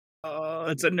Oh,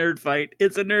 it's a nerd fight.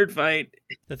 It's a nerd fight.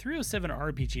 The 307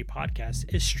 RPG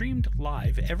podcast is streamed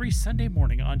live every Sunday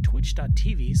morning on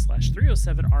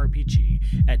twitch.tv/307RPG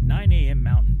at 9 a.m.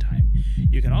 Mountain Time.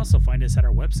 You can also find us at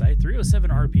our website,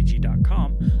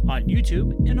 307rpg.com, on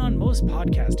YouTube, and on most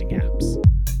podcasting apps.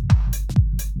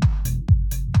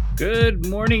 Good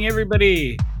morning,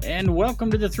 everybody, and welcome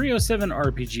to the 307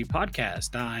 RPG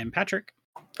podcast. I'm Patrick.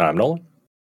 I'm Nolan.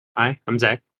 Hi, I'm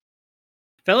Zach.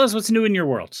 Fellas, what's new in your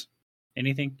worlds?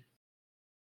 Anything?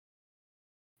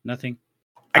 Nothing?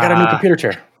 I got a new computer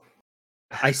chair.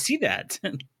 I see that.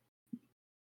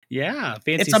 Yeah,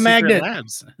 fancy It's a Secret magnet.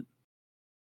 Labs.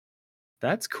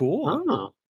 That's cool.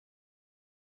 Oh.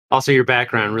 Also, your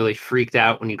background really freaked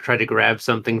out when you tried to grab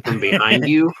something from behind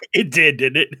you. It did,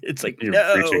 didn't it? It's like, You're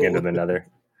no. reaching into the nether.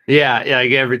 Yeah,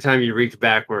 like every time you reach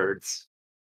backwards.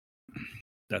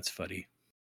 That's funny.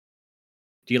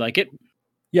 Do you like it?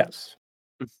 Yes.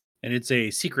 And it's a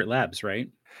Secret Labs, right?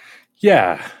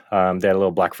 Yeah. They had a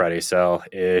little Black Friday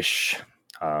sale-ish.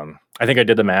 I think I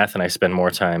did the math, and I spend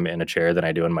more time in a chair than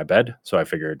I do in my bed. So I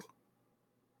figured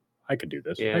I could do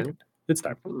this. Yeah. It's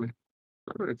time.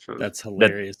 That's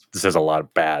hilarious. This is a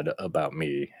lot bad about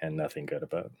me and nothing good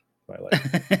about my life.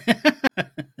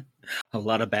 A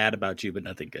lot of bad about you, but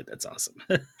nothing good. That's awesome.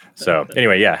 So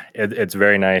anyway, yeah, it's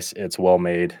very nice. It's well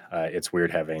made. It's weird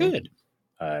having Good.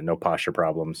 no posture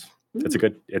problems. It's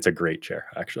a great chair,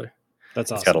 actually.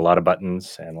 That's awesome. It's got a lot of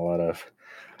buttons and a lot of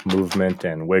movement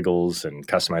and wiggles and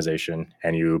customization.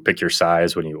 And you pick your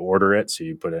size when you order it. So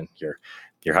you put in your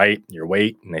height, your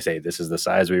weight, and they say, this is the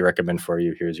size we recommend for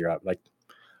you. Here's your, like,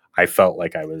 I felt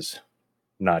like I was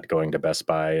not going to Best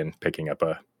Buy and picking up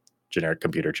a generic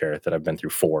computer chair that I've been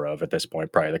through 4 of at this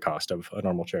point, probably the cost of a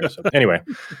normal chair. So anyway,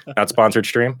 not sponsored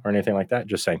stream or anything like that.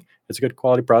 Just saying it's a good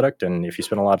quality product. And if you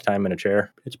spend a lot of time in a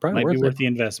chair, it's probably Might be worth it. the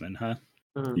investment, huh?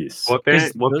 Yes. What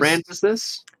brand is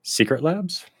this? Secret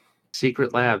Labs.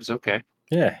 Secret Labs. Okay.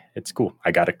 Yeah, it's cool.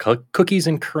 I got a Cookies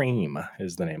and Cream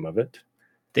is the name of it.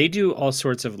 They do all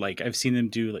sorts of, like, I've seen them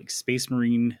do like Space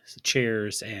Marine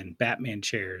chairs and Batman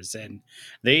chairs, and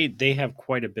they have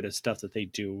quite a bit of stuff that they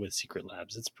do with Secret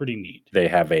Labs. It's pretty neat. They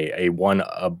have a one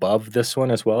above this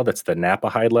one as well. That's the Napa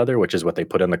hide leather, which is what they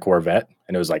put in the Corvette.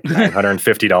 And it was like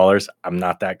 $950. I'm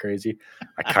not that crazy.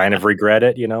 I kind of regret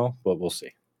it, but we'll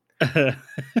see.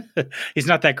 He's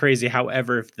not that crazy.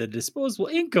 However, if the disposable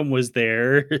income was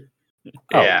there,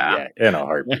 Yeah. In a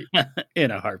heartbeat.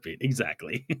 in a heartbeat,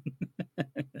 exactly.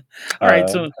 All right,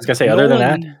 so I was gonna say, other than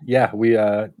that, yeah,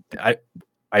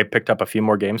 I picked up a few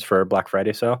more games for Black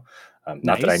Friday sale.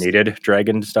 Not that I Nice. needed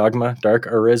Dragon's Dogma Dark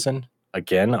Arisen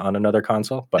again on another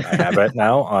console, but I have it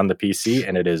now on the PC,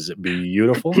 and it is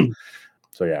beautiful.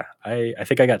 So yeah, I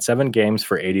think I got 7 games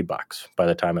for $80 by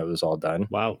the time it was all done.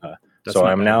 Wow. That's So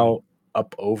not I'm bad. now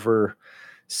up over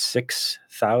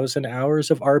 6,000 hours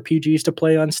of RPGs to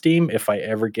play on Steam if I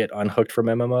ever get unhooked from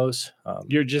MMOs.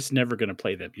 You're just never going to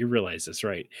play them. You realize this,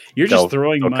 right? You're They'll- just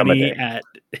throwing they'll come a money day. at.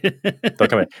 They'll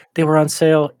come in. They were on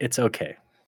sale. It's okay.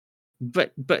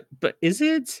 But is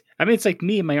it? I mean, it's like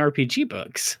me and my RPG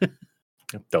books.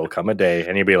 There'll come a day,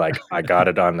 and you'll be like, I got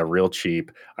it on the real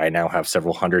cheap. I now have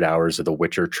several hundred hours of the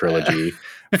Witcher trilogy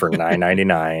for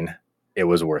 $9.99. It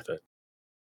was worth it.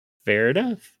 Fair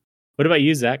enough. What about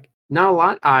you, Zach? Not a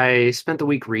lot. I spent the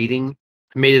week reading.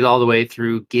 I made it all the way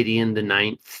through Gideon the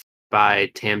Ninth by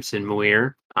Tamsin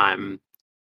Muir. I'm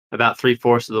about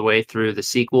 3/4 of the way through the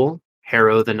sequel,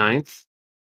 Harrow the Ninth.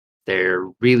 They're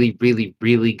really, really,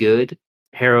 really good.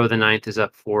 Harrow the Ninth is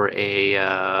up for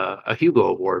a Hugo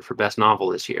Award for Best Novel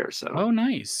this year. So Oh,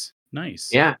 nice.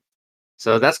 yeah.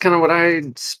 So that's kind of what I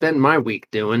spend my week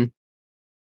doing.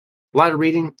 A lot of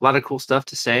reading, a lot of cool stuff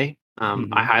to say.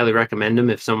 I highly recommend them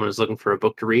if someone is looking for a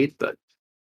book to read, but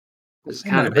this is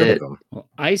kind of it. Well,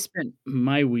 I spent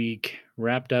my week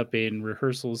wrapped up in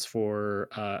rehearsals for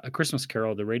A Christmas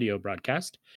Carol, the radio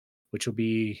broadcast, which will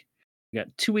be, we got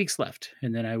 2 weeks left,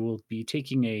 and then I will be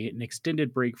taking an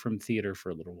extended break from theater for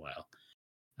a little while.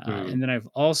 And then I've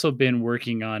also been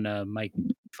working on my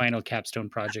final capstone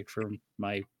project for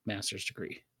my master's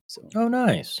degree. So Oh,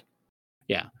 nice.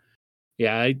 yeah,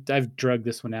 I've drugged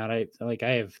this one out. I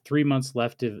have 3 months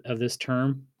left of this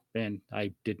term, and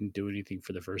I didn't do anything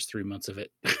for the first 3 months of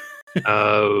it.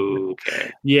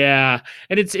 Okay. Yeah,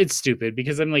 and it's stupid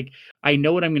because I'm like, I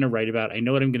know what I'm going to write about. I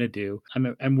know what I'm going to do.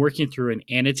 I'm working through an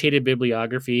annotated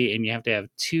bibliography, and you have to have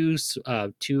two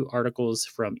articles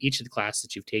from each of the classes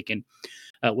that you've taken,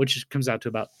 which comes out to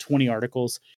about 20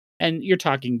 articles. And you're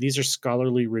talking, these are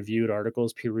scholarly reviewed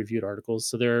articles, peer-reviewed articles,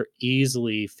 so they're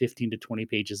easily 15 to 20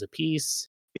 pages a piece.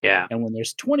 Yeah. And when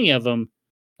there's 20 of them,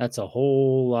 that's a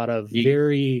whole lot of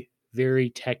very,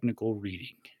 very technical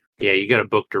reading. Yeah, you got a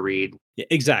book to read. Yeah,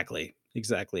 exactly.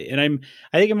 And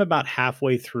I think I'm about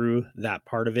halfway through that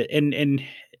part of it. And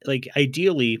like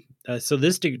ideally, so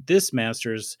this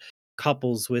master's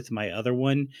couples with my other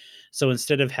one. So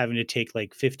instead of having to take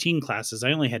like 15 classes,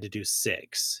 I only had to do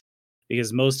 6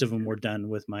 because most of them were done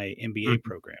with my MBA Mhm.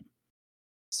 program.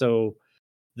 So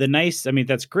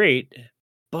that's great,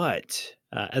 but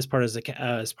as part of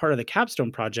the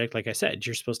capstone project, like I said,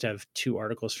 you're supposed to have 2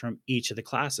 articles from each of the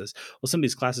classes. Well, some of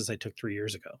these classes I took 3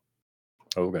 years ago.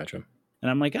 Oh, gotcha. And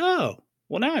I'm like, oh,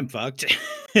 well, now I'm fucked.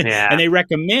 Yeah. And they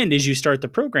recommend as you start the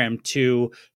program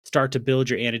to start to build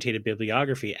your annotated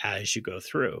bibliography as you go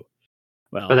through.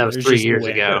 But Well, that was there's 3 just no years way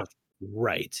I could ago. have.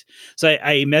 Right. So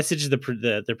I messaged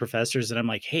the professors and I'm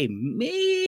like, hey,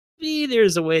 maybe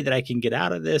there's a way that I can get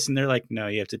out of this. And they're like, no,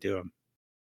 you have to do them.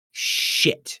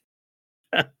 Shit.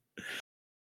 Yeah.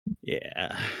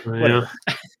 Yeah. Whatever.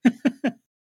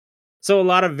 So a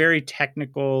lot of very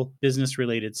technical business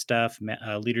related stuff,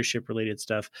 leadership related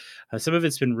stuff. Some of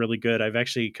it's been really good. I've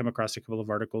actually come across a couple of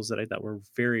articles that I thought were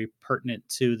very pertinent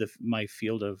to my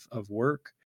field of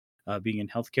work, being in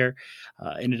healthcare.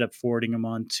 Ended up forwarding them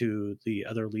on to the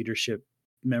other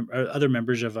other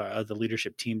members of the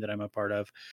leadership team that I'm a part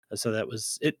of. So that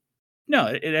was it. No,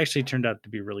 it actually turned out to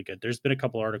be really good. There's been a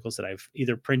couple articles that I've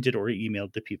either printed or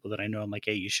emailed to people that I know. I'm like,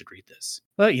 hey, you should read this.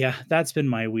 But yeah, that's been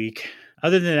my week.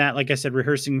 Other than that, like I said,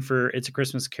 rehearsing for It's a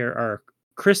Christmas Carol, or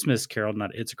Christmas Carol,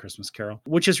 not It's a Christmas Carol,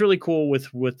 which is really cool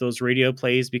with those radio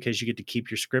plays because you get to keep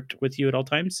your script with you at all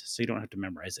times, so you don't have to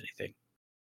memorize anything.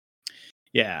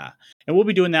 Yeah, and we'll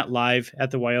be doing that live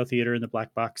at the YO Theater in the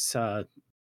Black Box,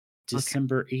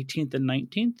 December 18th and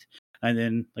 19th. And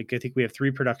then, like, I think we have 3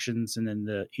 productions, and then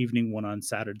the evening one on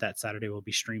Saturday. That Saturday will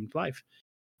be streamed live,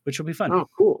 which will be fun. Oh,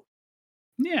 cool.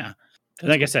 Yeah, and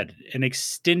like I said, an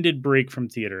extended break from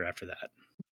theater after that.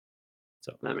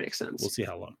 So That makes sense. we'll see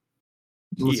how long.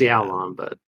 We'll see how long,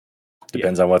 but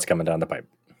Depends on what's coming down the pipe.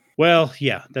 Well,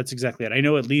 yeah, that's exactly it. I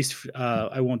know at least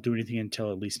I won't do anything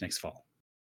until at least next fall.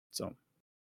 So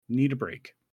need a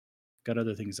break. Got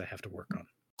other things I have to work on.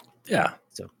 Yeah.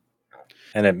 So,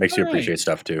 and it makes you All appreciate right.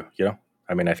 stuff too. You know,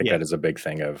 I mean, I think Yeah. that is a big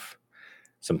thing of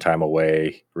some time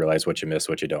away, realize what you miss,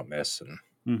 what you don't miss. And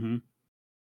Mm-hmm.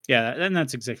 Yeah, and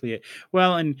that's exactly it.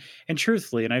 Well, and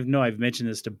truthfully, and I know I've mentioned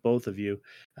this to both of you,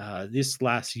 this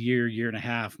last year and a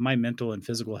half, my mental and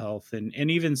physical health, and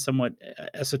even somewhat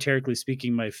esoterically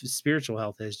speaking, my spiritual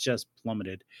health has just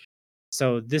plummeted.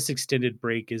 So this extended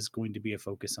break is going to be a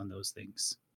focus on those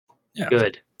things. yeah.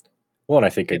 good. Well, and I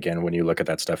think Yep. again, when you look at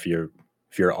that stuff,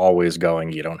 if you're always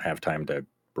going, you don't have time to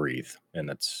breathe, and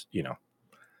that's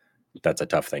that's a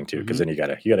tough thing too, because then you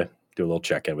gotta do a little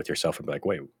check in with yourself and be like,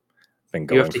 wait, been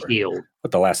You have going to for, heal.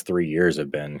 but the last 3 years have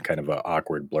been kind of an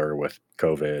awkward blur with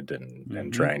COVID and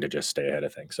Mhm. trying to just stay ahead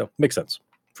of things. So makes sense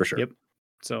for sure. Yep.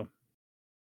 So,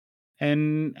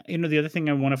 and the other thing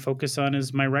I want to focus on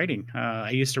is my writing.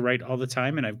 I used to write all the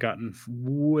time, and I've gotten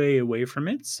way away from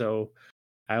it. So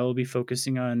I will be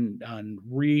focusing on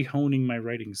rehoning my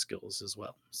writing skills as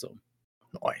well. So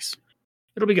Nice.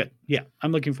 it'll be good. Yeah,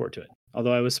 I'm looking forward to it.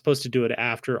 Although I was supposed to do it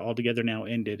after All Together Now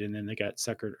ended, and then they got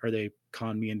suckered, or they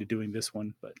conned me into doing this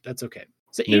one, but that's okay.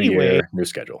 So New anyway, year, new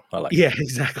schedule. I like it. yeah,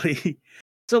 exactly.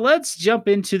 So let's jump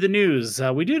into the news.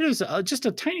 We do just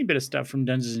a tiny bit of stuff from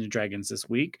Dungeons and Dragons this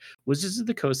week. Wizards of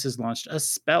the Coast has launched a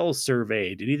spell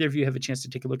survey. Did either of you have a chance to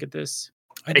take a look at this?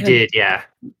 I did, yeah.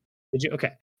 Did you?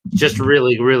 Okay. Just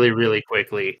really, really, really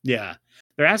quickly. Yeah.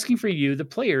 They're asking for you, the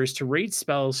players, to rate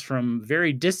spells from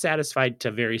very dissatisfied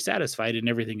to very satisfied and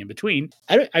everything in between.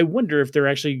 I wonder if they're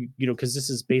actually, because this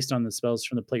is based on the spells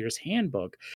from the player's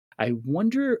handbook. I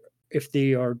wonder if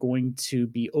they are going to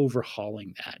be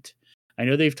overhauling that. I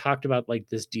know they've talked about like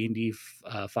this D&D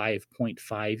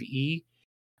 5.5e.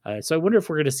 So I wonder if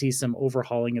we're going to see some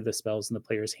overhauling of the spells in the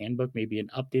player's handbook, maybe an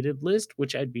updated list,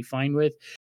 which I'd be fine with.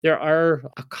 There are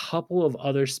a couple of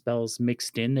other spells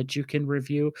mixed in that you can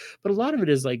review, but a lot of it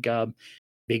is like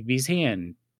Bigby's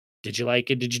Hand. Did you like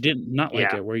it? Did you not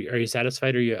like Yeah. it? Are you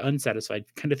satisfied or are you unsatisfied?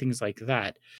 Kind of things like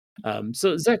that.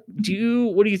 So Zach, what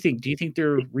do you think? Do you think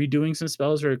they're redoing some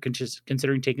spells or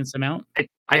considering taking some out?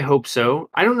 I hope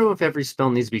so. I don't know if every spell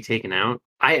needs to be taken out.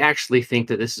 I actually think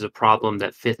that this is a problem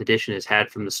that 5th edition has had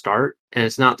from the start, and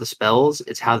it's not the spells,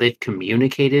 it's how they've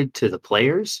communicated to the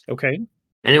players. Okay.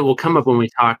 And it will come up when we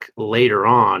talk later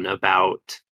on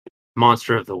about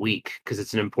Monster of the Week, because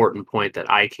it's an important point that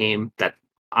I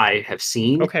have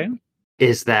seen. Okay.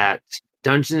 Is that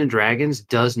Dungeons and Dragons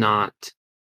does not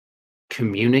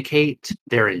communicate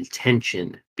their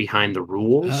intention behind the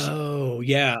rules. Oh,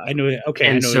 yeah. I know. Okay. I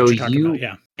And know so what you're talking about.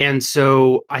 Yeah. And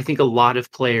so I think a lot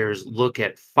of players look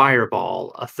at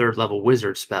Fireball, a 3rd level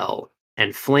wizard spell,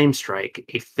 and Flame Strike,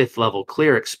 a 5th level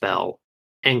cleric spell,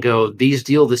 and go, these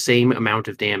deal the same amount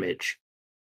of damage.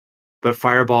 But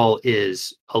Fireball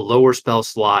is a lower spell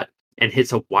slot and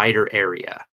hits a wider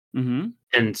area. Mm-hmm.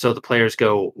 And so the players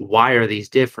go, why are these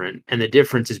different? And the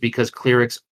difference is because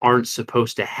clerics aren't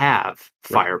supposed to have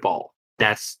Fireball.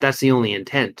 That's the only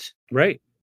intent. Right.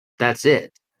 That's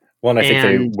it. Well, and I think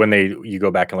And- when you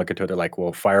go back and look into it, they're like,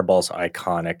 well, Fireball's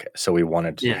iconic, so we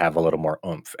wanted to Yeah. have a little more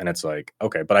oomph. And it's like,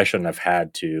 okay, but I shouldn't have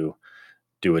had to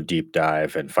do a deep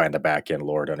dive and find the back end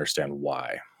lore to understand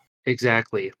why.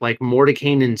 Exactly. Like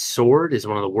Mordenkainen's Sword is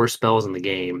one of the worst spells in the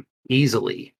game,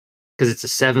 easily. Because it's a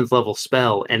 7th level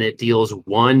spell and it deals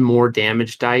 1 more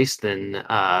damage dice than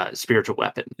Spiritual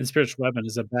Weapon. And Spiritual Weapon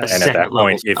is a bad. And at that Second level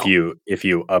point, spell. if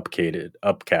you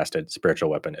upcasted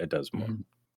Spiritual Weapon, it does more. Mhm.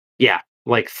 Yeah,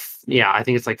 I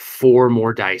think it's like 4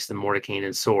 more dice than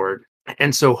Mordenkainen's Sword.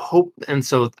 And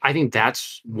so I think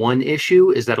that's one issue,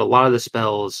 is that a lot of the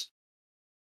spells,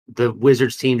 the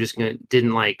Wizards team just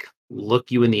didn't like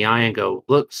look you in the eye and go,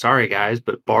 look, sorry guys,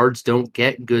 but bards don't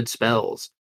get good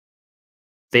spells.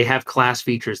 They have class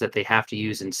features that they have to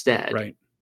use instead. Right.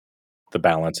 The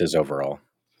balance is overall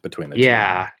between the two.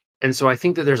 Yeah. And so I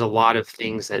think that there's a lot of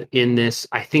things that in this,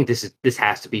 I think this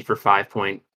has to be for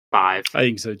 5.5. I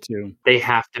think so too. They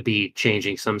have to be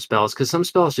changing some spells, because some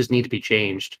spells just need to be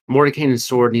changed. Mordenkainen's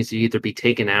Sword needs to either be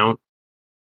taken out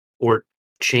or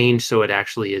changed so it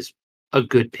actually is a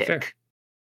good pick. Fair.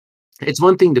 It's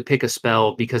one thing to pick a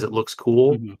spell because it looks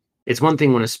cool. Mhm. It's one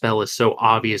thing when a spell is so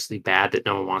obviously bad that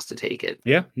no one wants to take it.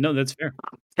 Yeah. No, that's fair.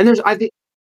 And I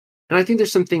think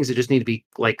there's some things that just need to be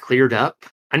like cleared up.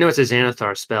 I know it's a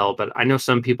Xanathar spell, but I know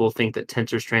some people think that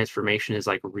Tensor's Transformation is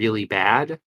like really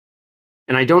bad.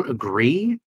 And I don't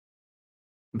agree,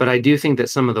 but I do think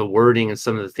that some of the wording and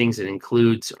some of the things it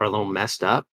includes are a little messed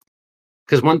up.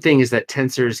 Because one thing is that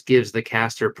Tensors gives the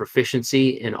caster proficiency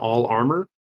in all armor,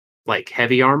 like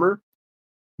heavy armor,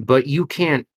 but you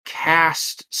can't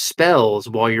cast spells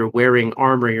while you're wearing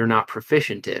armor you're not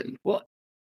proficient in. Well,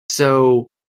 so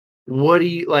what do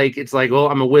you like? It's like, well,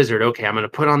 I'm a wizard. Okay, I'm going to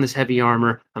put on this heavy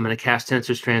armor. I'm going to cast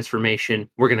Tensor's Transformation.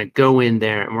 We're going to go in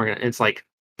there and it's like,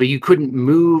 but you couldn't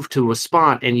move to a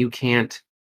spot and you can't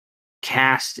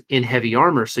cast in heavy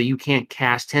armor. So you can't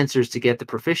cast Tensors to get the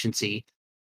proficiency.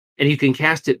 And you can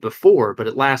cast it before, but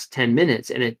it lasts 10 minutes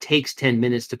and it takes 10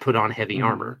 minutes to put on heavy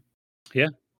armor. Yeah.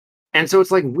 And so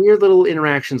it's like weird little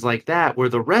interactions like that where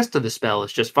the rest of the spell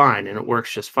is just fine and it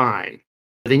works just fine.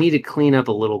 They need to clean up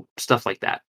a little stuff like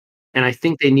that. And I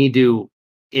think they need to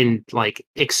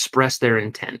express their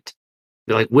intent.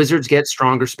 They're like, wizards get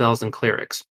stronger spells than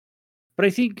clerics. But I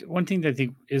think one thing that I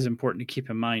think is important to keep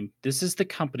in mind, this is the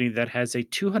company that has a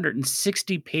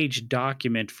 260-page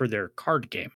document for their card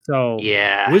game. So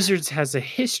Yeah. Wizards has a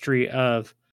history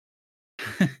of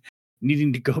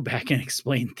needing to go back and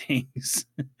explain things.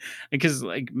 Because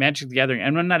like Magic the Gathering,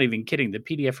 and I'm not even kidding, the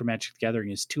PDF for Magic the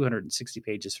Gathering is 260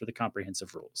 pages for the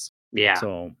comprehensive rules. Yeah.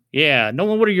 So yeah,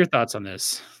 Nolan, what are your thoughts on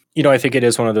this? You know, I think it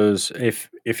is one of those,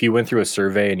 if you went through a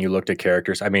survey and you looked at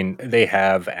characters, I mean, they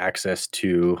have access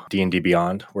to D&D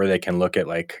Beyond where they can look at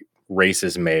like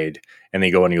races made, and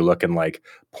they go and you look and like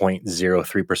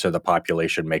 0.03% of the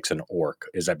population makes an orc.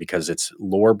 Is that because it's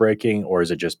lore breaking, or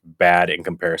is it just bad in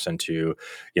comparison to,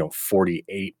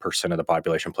 48% of the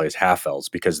population plays half elves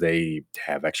because they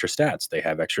have extra stats, they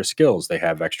have extra skills, they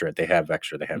have extra,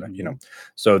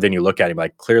 so then you look at it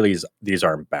like clearly these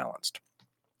aren't balanced.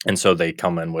 And so they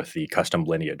come in with the custom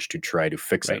lineage to try to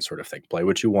fix that sort of thing. Play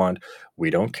what you want.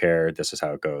 We don't care. This is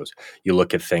how it goes. You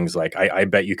look at things like, I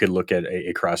bet you could look at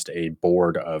across a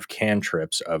board of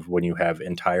cantrips of when you have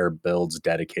entire builds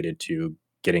dedicated to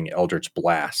getting Eldritch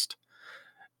Blast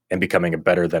and becoming a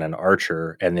better than an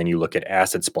archer. And then you look at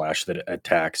Acid Splash that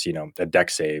attacks, a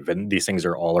deck save. And these things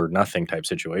are all or nothing type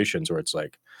situations where it's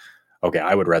like, okay,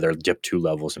 I would rather dip 2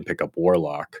 levels and pick up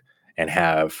Warlock and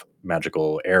have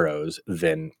magical arrows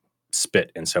than spit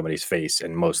in somebody's face,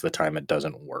 and most of the time it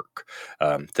doesn't work.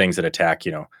 Things that attack,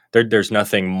 there's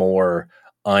nothing more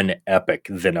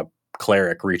unepic than a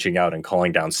cleric reaching out and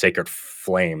calling down Sacred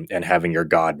Flame and having your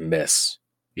god miss.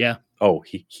 Yeah. Oh,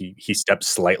 he stepped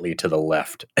slightly to the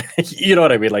left. You know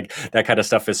what I mean? Like that kind of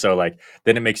stuff is so like,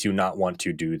 then it makes you not want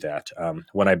to do that.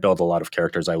 When I build a lot of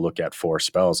characters, I look at for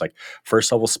spells, like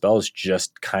first level spells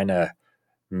just kind of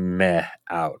meh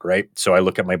out, right? So I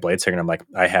look at my blade singer and I'm like,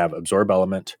 I have absorb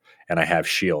element and I have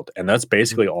shield. And that's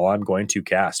basically all I'm going to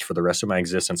cast for the rest of my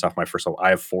existence off my first level. I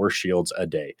have 4 shields a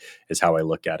day is how I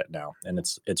look at it now. And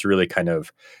it's really kind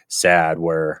of sad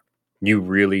where you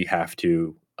really have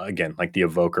to, again, like the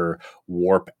evoker,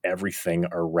 warp everything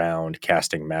around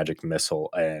casting magic missile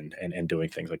and doing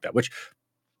things like that, which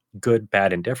good,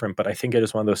 bad, and different. But I think it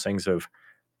is one of those things of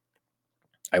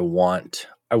I want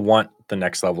the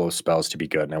next level of spells to be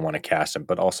good and I want to cast them,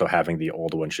 but also having the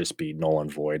old ones just be null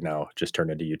and void now, just turn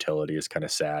into utility is kind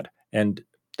of sad. And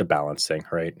the balance thing,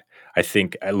 right? I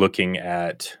think looking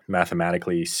at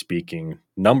mathematically speaking,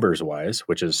 numbers wise,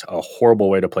 which is a horrible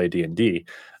way to play D&D,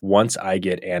 once I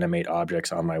get animate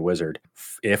objects on my wizard,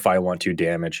 if I want to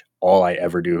damage, all I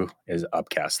ever do is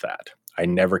upcast that. I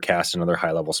never cast another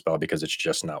high level spell because it's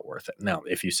just not worth it. Now,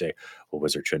 if you say, well,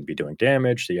 wizard shouldn't be doing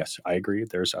damage, yes, I agree.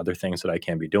 There's other things that I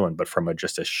can be doing, but from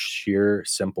just a sheer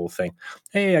simple thing,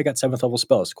 hey, I got 7th level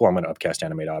spells. Cool, I'm going to upcast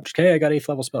animate object. Hey, I got 8th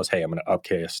level spells. Hey, I'm going to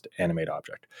upcast animate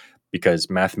object because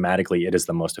mathematically it is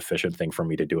the most efficient thing for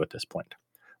me to do at this point,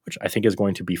 which I think is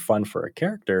going to be fun for a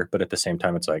character. But at the same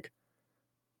time, it's like,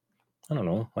 I don't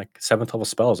know, like 7th level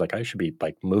spells, like I should be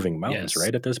like moving mountains, Yes.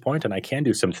 right, at this point, and I can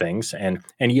do some things. And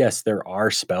yes, there are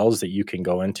spells that you can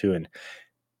go into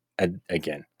and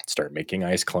again, start making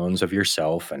ice clones of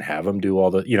yourself and have them do all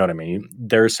the, you know what I mean?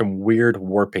 There's some weird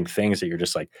warping things that you're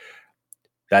just like,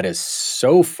 that is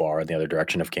so far in the other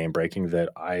direction of game breaking that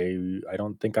I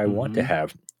don't think I want to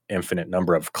have infinite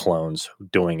number of clones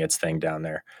doing its thing down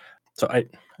there. So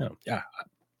yeah.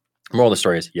 Moral of the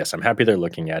story is, yes, I'm happy they're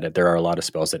looking at it. There are a lot of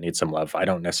spells that need some love. I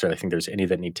don't necessarily think there's any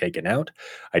that need taken out.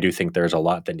 I do think there's a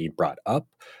lot that need brought up.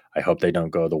 I hope they don't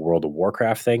go the World of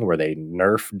Warcraft thing where they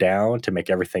nerf down to make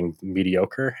everything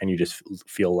mediocre and you just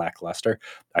feel lackluster.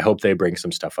 I hope they bring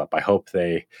some stuff up. I hope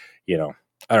they, I don't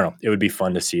know. It would be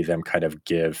fun to see them kind of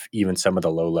give even some of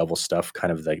the low level stuff,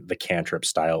 kind of the cantrip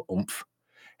style oomph.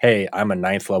 Hey, I'm a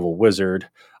 9th level wizard.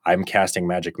 I'm casting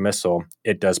magic missile.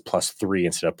 It does +3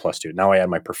 instead of +2. Now I add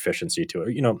my proficiency to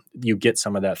it. You get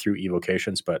some of that through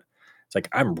evocations, but it's like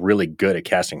I'm really good at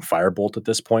casting firebolt at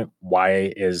this point.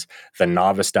 Why is the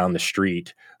novice down the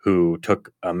street who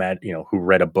took who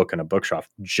read a book in a bookshop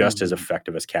just as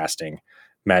effective as casting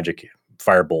magic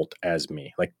firebolt as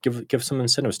me? Like give some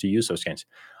incentives to use those things.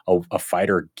 A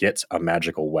fighter gets a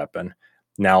magical weapon.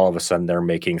 Now all of a sudden they're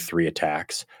making 3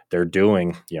 attacks. They're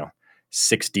doing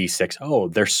 6d6. Oh,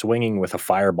 they're swinging with a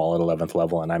fireball at 11th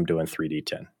level, and I'm doing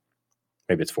 3d10.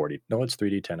 Maybe it's 40. No, it's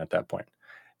 3d10 at that point.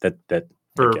 That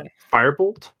For again,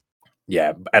 Firebolt?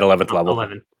 yeah, at 11th level.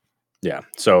 11. Yeah.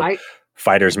 So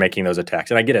fighters making those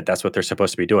attacks, and I get it. That's what they're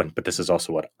supposed to be doing. But this is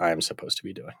also what I'm supposed to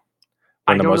be doing.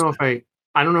 I don't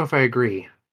know if I agree.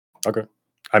 Okay.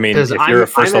 I mean, if you're a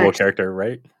first level character,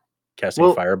 right? Casting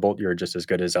Firebolt, you're just as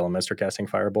good as Elminster casting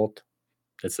Firebolt.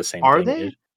 It's the same thing. Are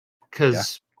they?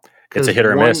 Because it's a hit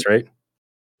or miss, right?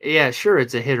 Yeah, sure,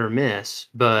 it's a hit or miss,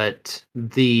 but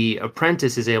the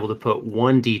apprentice is able to put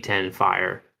 1d10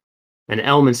 fire, and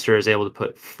Elminster is able to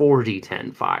put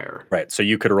 4d10 fire. Right. So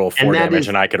you could roll 4 damage,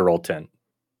 and I could roll 10.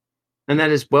 And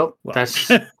that is that's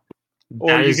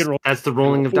that's the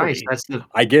rolling of dice.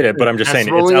 I get it, but I'm just saying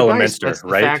it's Elminster,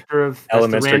 right?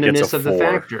 Elminster gets a 4. The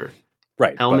factor.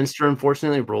 Right. Elminster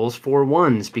unfortunately rolls 4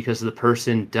 1s because the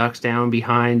person ducks down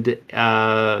behind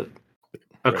a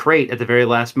crate at the very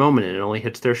last moment and it only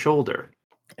hits their shoulder.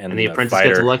 And the apprentice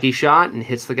gets a lucky shot and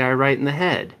hits the guy right in the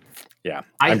head. Yeah.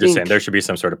 I'm just saying there should be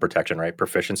some sort of protection, right?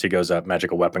 Proficiency goes up,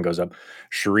 magical weapon goes up.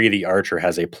 Shri the archer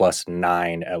has a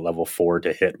 +9 at level 4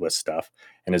 to hit with stuff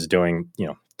and is doing,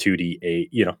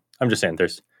 2d8. I'm just saying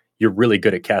you're really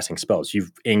good at casting spells.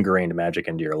 You've ingrained magic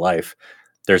into your life.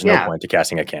 There's no point to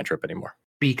casting a cantrip anymore.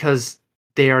 Because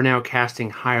they are now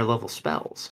casting higher level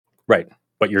spells. Right.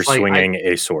 But you're swinging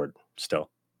a sword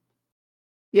still.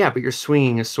 Yeah, but you're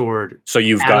swinging a sword. So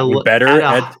you've gotten better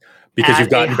you've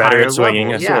gotten better at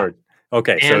swinging a sword.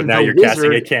 Okay, and so now you're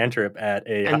casting a cantrip at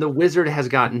a... And the wizard has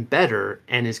gotten better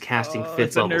and is casting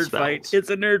 5th level spells. It's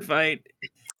a nerd fight.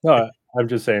 No, I'm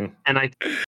just saying. And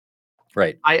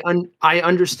Right. I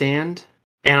understand,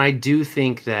 and I do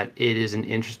think that it is an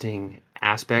interesting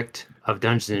aspect of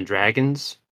Dungeons and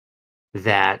Dragons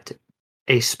that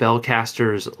a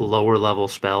spellcaster's lower level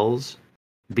spells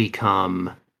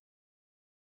become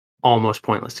almost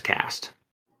pointless to cast.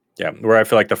 Yeah, where I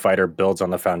feel like the fighter builds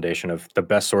on the foundation of the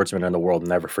best swordsman in the world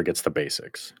never forgets the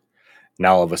basics.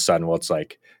 Now all of a sudden, it's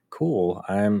like, cool,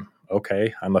 I'm a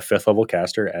 5th level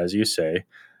caster, as you say,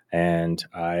 and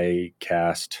I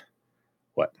cast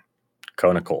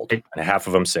Cone of Cold, and half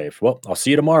of them save. Well, I'll see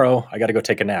you tomorrow. I got to go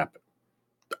take a nap.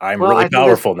 I'm really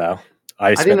powerful now. I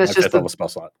think spent my that's just fifth level spell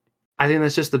slot. I think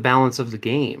that's just the balance of the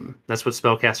game. That's what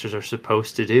spellcasters are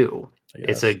supposed to do.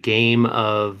 It's a game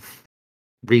of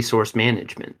resource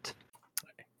management.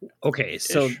 Okay,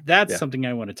 so Ish. that's Yeah. something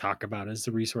I want to talk about is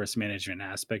the resource management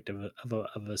aspect of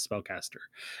a spellcaster,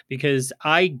 because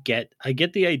I get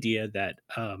the idea that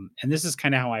and this is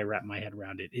kind of how I wrap my head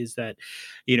around it, is that,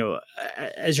 you know,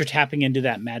 as you're tapping into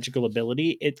that magical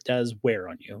ability, it does wear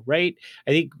on you, right?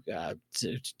 I think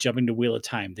jumping to Wheel of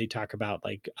Time, they talk about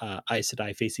like Aes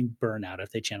Sedai facing burnout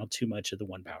if they channel too much of the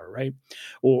one power, right?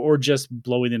 Or just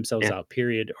blowing themselves out,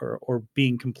 period, or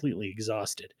being completely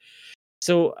exhausted.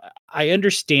 So I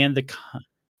understand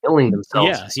Killing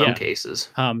themselves in some cases.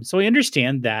 so I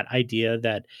understand that idea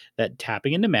that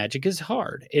tapping into magic is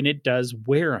hard and it does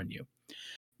wear on you.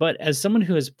 But as someone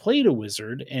who has played a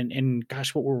wizard, and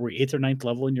gosh, what were we, 8th or 9th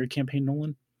level in your campaign,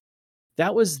 Nolan?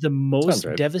 That was the most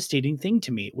right. devastating thing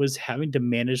to me, was having to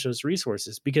manage those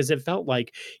resources, because it felt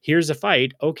like, here's a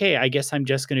fight. Okay, I guess I'm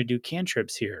just going to do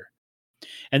cantrips here.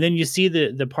 And then you see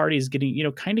the parties getting,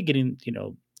 kind of getting,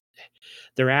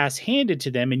 their ass handed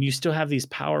to them, and you still have these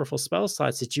powerful spell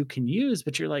slots that you can use,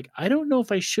 but you're like, I don't know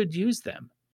if I should use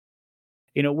them.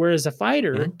 Whereas a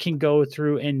fighter can go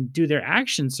through and do their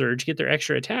action surge, get their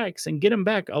extra attacks, and get them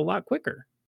back a lot quicker.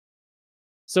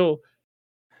 So,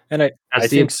 and I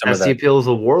think some of that, the appeal of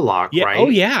the warlock, right? Oh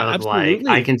yeah, of absolutely.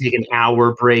 Like, I can take an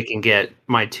hour break and get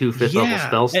my 2 5th level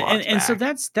spell slots and so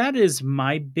back. that is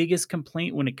my biggest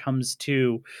complaint when it comes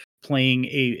to playing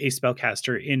a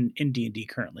spellcaster in D&D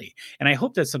currently. And I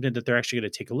hope that's something that they're actually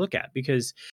going to take a look at,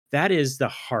 because that is the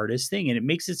hardest thing, and it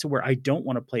makes it to where I don't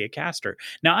want to play a caster.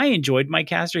 Now, I enjoyed my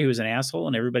caster. He was an asshole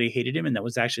and everybody hated him, and that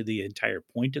was actually the entire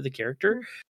point of the character.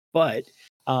 But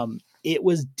it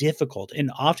was difficult.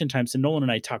 And oftentimes, and Nolan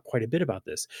and I talk quite a bit about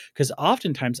this, because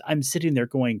oftentimes I'm sitting there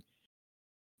going,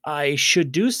 I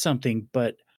should do something,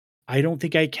 but I don't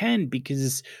think I can,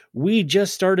 because we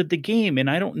just started the game and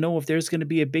I don't know if there's going to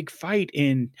be a big fight,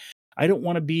 and I don't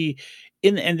want to be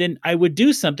in. And then I would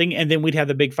do something and then we'd have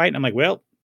the big fight. And I'm like, well,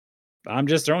 I'm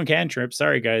just throwing cantrips.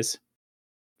 Sorry, guys.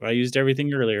 I used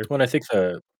everything earlier. Well, I think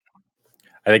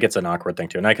it's an awkward thing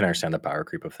too. And I can understand the power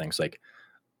creep of things. Like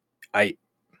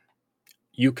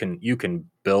you can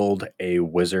build a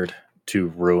wizard to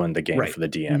ruin the game for the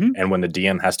DM. And when the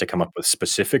DM has to come up with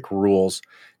specific rules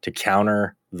to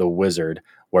counter the wizard,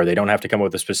 where they don't have to come up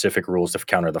with the specific rules to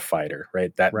counter the fighter,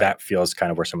 right? That feels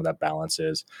kind of where some of that balance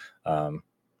is. And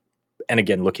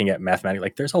again, looking at mathematics,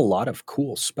 like there's a lot of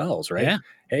cool spells, right? Yeah.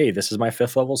 Hey, this is my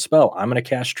 5th level spell. I'm going to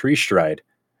cast Tree Stride.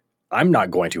 I'm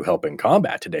not going to help in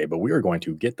combat today, but we are going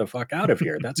to get the fuck out of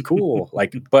here. That's cool.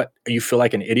 Like, but you feel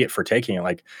like an idiot for taking it.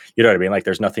 Like, you know what I mean? Like,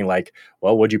 there's nothing like,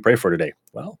 well, what'd you pray for today?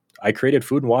 Well, I created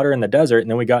food and water in the desert, and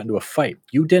then we got into a fight.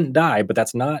 You didn't die, but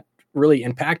that's not really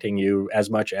impacting you as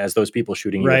much as those people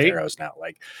shooting you with arrows now.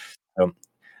 Like,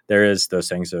 there is those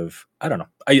things of, I don't know.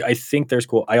 I think there's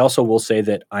cool. I also will say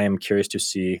that I am curious to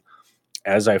see,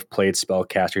 as I've played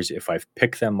spellcasters, if I've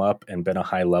picked them up and been a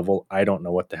high level, I don't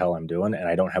know what the hell I'm doing, and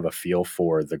I don't have a feel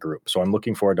for the group. So I'm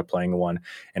looking forward to playing one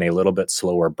in a little bit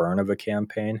slower burn of a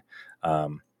campaign,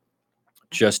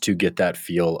 just to get that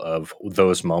feel of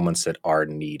those moments that are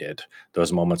needed,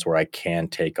 those moments where I can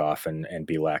take off and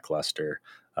be lackluster.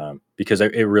 Because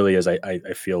it really is, I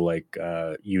feel like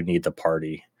you need the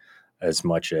party as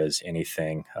much as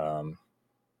anything.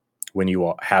 When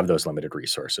you have those limited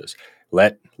resources,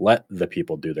 let the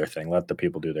people do their thing. Let the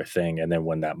people do their thing, and then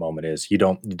when that moment is, you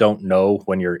don't know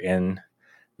when you're in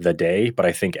the day. But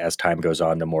I think as time goes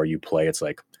on, the more you play, it's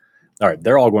like, all right,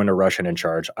 they're all going to rush and in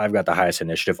charge. I've got the highest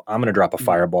initiative. I'm going to drop a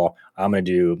fireball. I'm going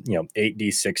to do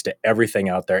 8d6 to everything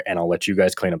out there, and I'll let you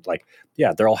guys clean up. Like,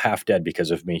 yeah, they're all half dead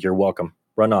because of me. You're welcome.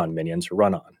 Run on, minions.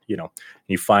 Run on.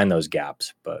 You find those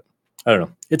gaps. But I don't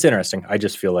know. It's interesting. I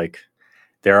just feel like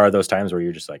there are those times where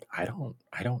you're just like, I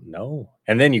don't know.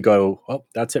 And then you go, oh,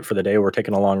 that's it for the day. We're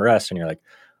taking a long rest. And you're like,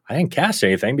 I didn't cast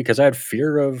anything because I had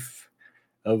fear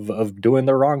of doing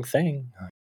the wrong thing.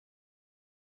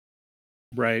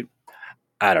 Right.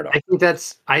 I don't know. I think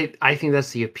that's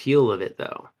the appeal of it,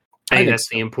 though. I think that's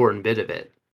the important bit of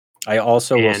it. I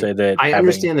also will say that I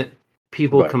understand that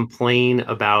people complain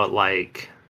about, like,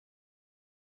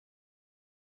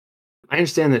 I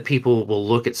understand that people will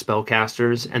look at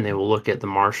spellcasters and they will look at the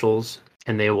marshals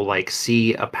and they will like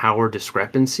see a power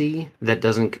discrepancy that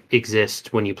doesn't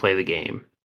exist when you play the game.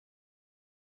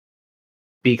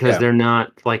 Because they're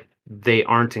not, like, they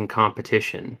aren't in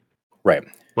competition. Right.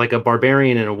 Like a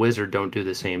barbarian and a wizard don't do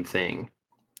the same thing.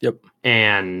 Yep.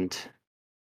 And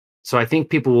so I think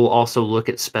people will also look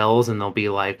at spells and they'll be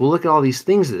like, well, look at all these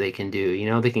things that they can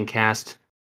do. They can cast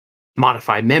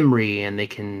modify memory, and they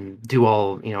can do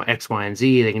all, X, Y, and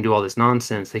Z. They can do all this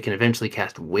nonsense. They can eventually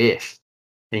cast Wish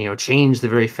and, change the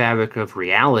very fabric of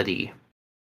reality.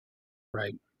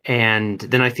 Right. And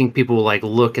then I think people will like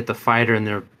look at the fighter and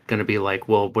they're going to be like,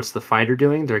 well, what's the fighter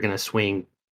doing? They're going to swing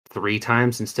 3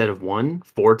 times instead of 1,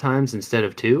 4 times instead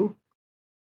of 2.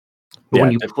 But Yeah,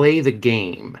 when you play the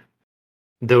game,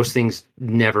 those things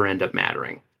never end up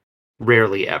mattering.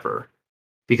 Rarely ever.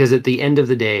 Because at the end of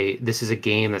the day, this is a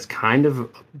game that's kind of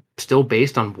still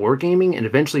based on wargaming, and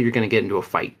eventually you're going to get into a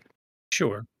fight.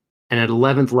 Sure. And at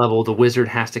 11th level, the wizard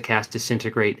has to cast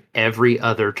Disintegrate every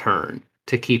other turn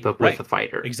to keep up with Right. the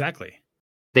fighter. Exactly.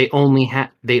 They only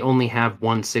have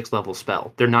 1 6th level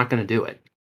spell. They're not going to do it.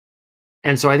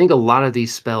 And so I think a lot of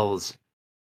these spells,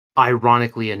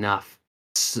 ironically enough,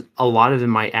 a lot of them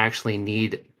might actually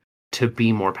need to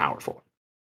be more powerful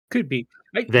Could be.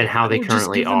 than how they Well,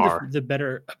 currently just give them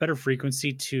are. a better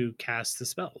frequency to cast the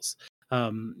spells.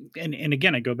 And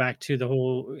again, I go back to the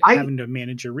whole having to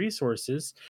manage your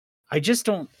resources. I just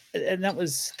don't, and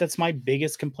that's my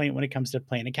biggest complaint when it comes to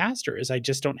playing a caster, is I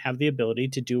just don't have the ability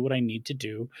to do what I need to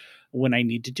do when I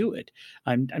need to do it.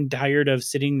 I'm tired of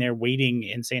sitting there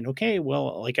waiting and saying, okay,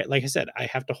 well, like I said, I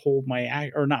have to hold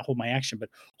not hold my action, but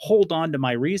hold on to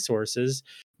my resources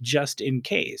just in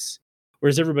case.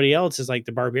 Whereas everybody else is like,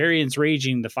 the barbarian's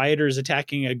raging, the fighter's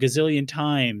attacking a gazillion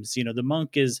times, the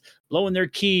monk is blowing their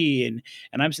key, and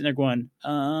I'm sitting there going,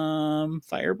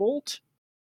 firebolt.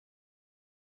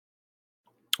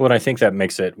 Well, I think that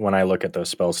makes it, when I look at those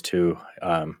spells too,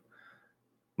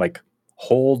 like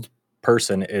hold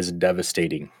person is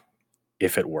devastating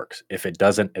if it works. If it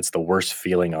doesn't, it's the worst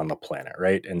feeling on the planet,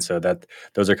 right? And so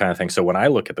those are kind of things. So when I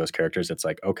look at those characters, it's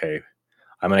like, okay,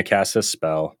 I'm going to cast this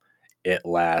spell. It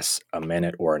lasts a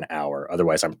minute or an hour.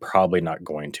 Otherwise, I'm probably not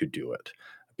going to do it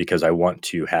because I want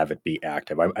to have it be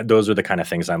active. Those are the kind of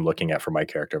things I'm looking at for my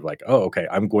character of like, oh, okay,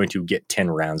 I'm going to get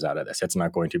 10 rounds out of this. It's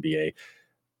not going to be a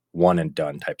one and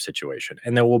done type situation.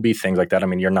 And there will be things like that. I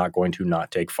mean, you're not going to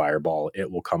not take fireball. It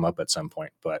will come up at some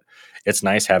point, but it's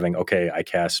nice having, okay, I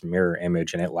cast mirror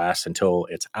image and it lasts until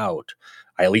it's out.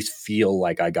 I at least feel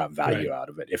like I got value out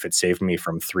of it. If it saved me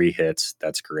from 3 hits,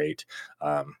 that's great.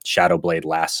 Shadow Blade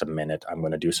lasts a minute. I'm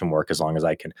going to do some work as long as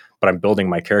I can, but I'm building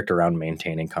my character around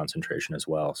maintaining concentration as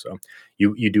well. So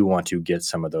you do want to get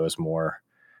some of those more.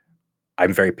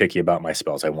 I'm very picky about my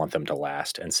spells. I want them to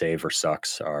last, and save or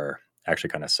sucks are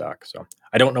actually kind of suck. So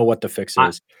I don't know what the fix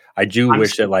is. I do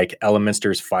wish that like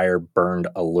Elemenster's fire burned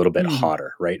a little bit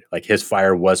hotter, right? Like his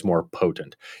fire was more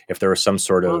potent. If there was some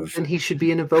sort of, then he should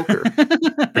be an evoker.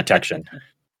 protection.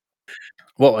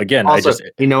 Well, again, also,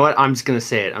 you know what? I'm just going to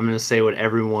say it. I'm going to say what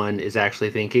everyone is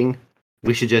actually thinking.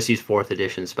 We should just use 4th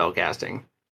edition spellcasting.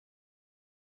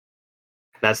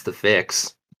 That's the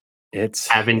fix. It's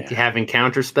having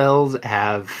counter spells,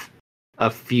 have a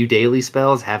few daily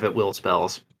spells, have at will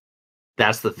spells.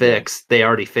 That's the fix. They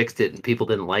already fixed it and people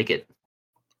didn't like it.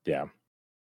 Yeah.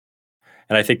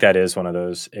 And I think that is one of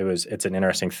those, it's an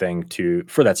interesting thing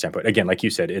for that standpoint. Again, like you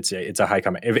said, it's a high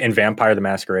comment. In Vampire the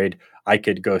Masquerade, I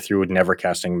could go through with never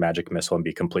casting Magic Missile and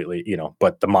be completely,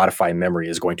 but the modify memory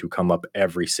is going to come up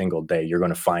every single day. You're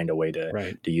going to find a way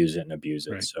to use it and abuse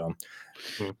it. Right. So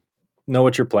know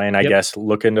what you're playing, I guess.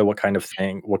 Look into what kind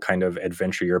of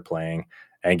adventure you're playing.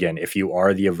 And again, if you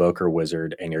are the Evoker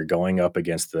Wizard and you're going up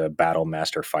against the Battle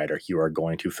Master Fighter, you are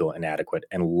going to feel inadequate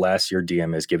unless your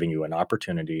DM is giving you an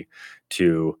opportunity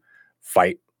to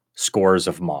fight scores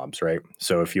of mobs, right?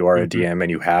 So if you are a DM and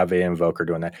you have an Invoker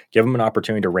doing that, give them an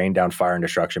opportunity to rain down fire and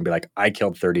destruction. Be like, I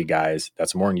killed 30 guys.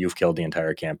 That's more than you've killed the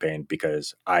entire campaign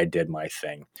because I did my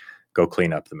thing. Go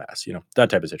clean up the mess, that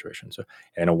type of situation. So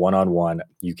in a one-on-one,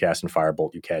 you cast in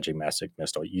Firebolt, you catching Magic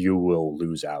Missile, you will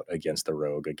lose out against the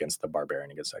Rogue, against the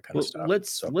Barbarian, against that kind of stuff.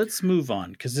 Let's move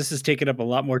on because this has taken up a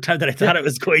lot more time than I thought it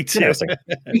was going to.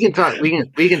 we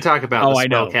can talk about the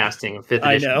spell casting of 5th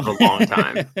edition for a long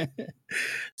time.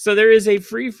 So there is a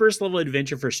free first level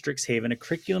adventure for Strixhaven, a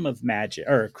curriculum of magic,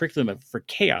 or a curriculum for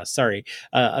chaos,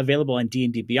 available on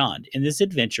D&D Beyond. In this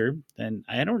adventure, and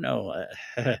I don't know,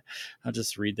 I'll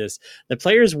just read this. The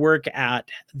players work at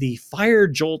the Fire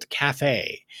Jolt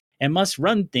Cafe and must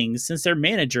run things since their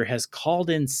manager has called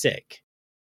in sick.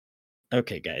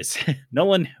 Okay, guys.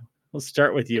 Nolan, we'll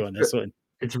start with you on this one.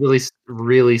 It's really,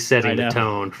 really setting the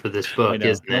tone for this book,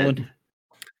 isn't it?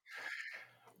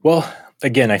 Well,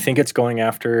 again, I think it's going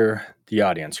after the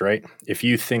audience, right? If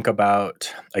you think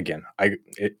about, again,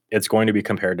 it's going to be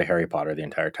compared to Harry Potter the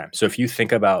entire time. So if you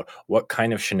think about what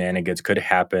kind of shenanigans could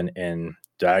happen in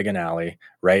Diagon Alley,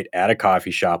 right, at a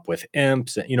coffee shop with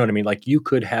imps, you know what I mean? Like you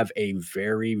could have a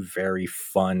very, very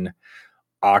fun,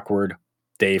 awkward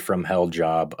day from hell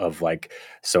job of like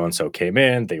so and so came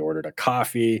in, they ordered a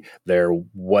coffee, their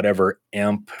whatever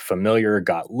imp familiar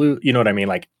got loot. You know what I mean?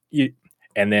 Like you,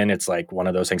 and then it's like one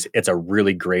of those things. It's a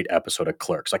really great episode of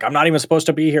Clerks. Like I'm not even supposed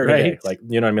to be here today. Right. Like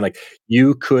you know what I mean? Like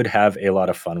you could have a lot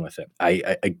of fun with it.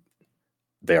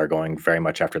 They are going very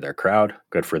much after their crowd.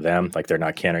 Good for them. Like they're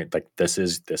not canning. Like this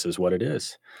is what it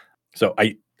is. So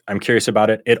I'm curious about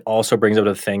it. It also brings up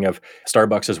the thing of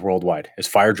Starbucks is worldwide. Is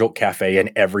Fire Jolt Cafe in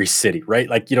every city, right?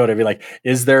 Like you know what I mean? Like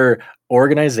is there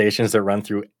organizations that run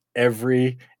through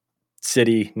every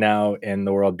city now in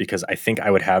the world? Because I think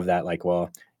I would have that. Like, well,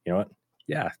 you know what?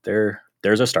 Yeah,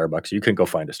 there's a Starbucks. You can go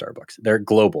find a Starbucks. They're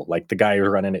global. Like the guy who's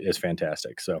running it is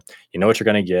fantastic. So you know what you're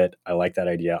going to get. I like that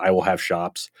idea. I will have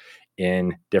shops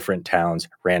in different towns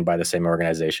ran by the same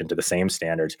organization to the same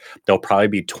standards. There'll probably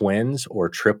be twins or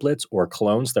triplets or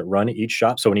clones that run each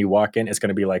shop. So when you walk in, it's going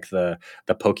to be like the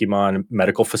Pokemon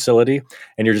medical facility,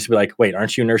 and you're just be like, "Wait,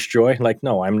 aren't you Nurse Joy?" Like,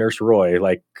 "No, I'm Nurse Roy.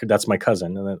 Like that's my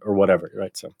cousin," and then, or whatever,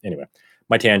 right? So anyway,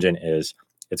 my tangent is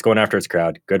it's going after its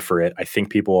crowd. Good for it. I think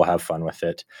people will have fun with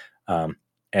it. Um,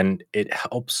 and it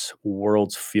helps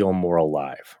worlds feel more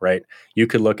alive, right? You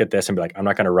could look at this and be like, I'm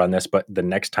not going to run this, but the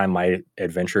next time my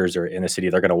adventurers are in a city,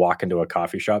 they're going to walk into a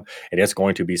coffee shop and it's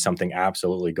going to be something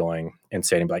absolutely going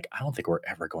insane and be like, I don't think we're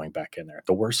ever going back in there.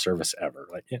 The worst service ever.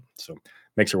 Like, yeah, so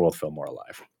makes your world feel more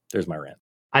alive. There's my rant.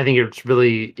 I think it's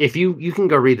really, if you can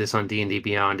go read this on D&D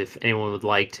Beyond if anyone would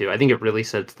like to. I think it really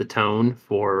sets the tone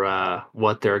for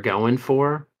what they're going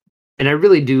for. And I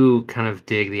really do kind of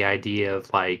dig the idea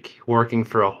of like working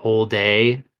for a whole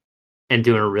day and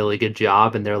doing a really good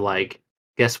job, and they're like,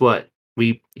 guess what?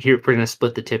 We're gonna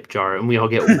split the tip jar and we all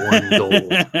get one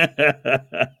gold.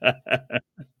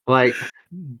 Like,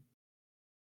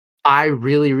 I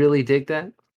really, really dig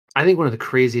that. I think one of the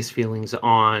craziest feelings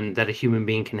on that a human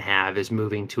being can have is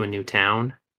moving to a new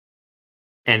town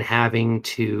and having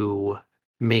to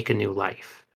make a new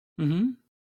life. Mm-hmm.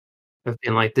 Of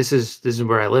being like, this is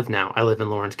where I live now. I live in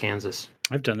Lawrence, Kansas.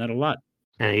 I've done that a lot.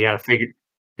 And you gotta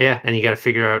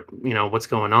figure out, what's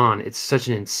going on. It's such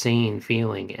an insane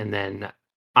feeling. And then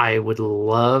I would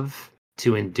love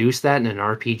to induce that in an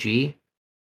RPG.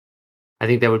 I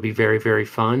think that would be very, very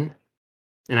fun.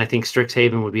 And I think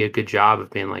Strixhaven would be a good job of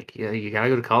being like, yeah, you gotta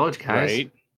go to college, guys.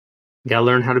 Right. You gotta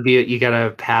learn how to you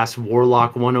gotta pass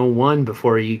Warlock 101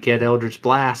 before you get Eldritch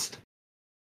Blast.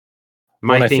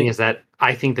 My thing is that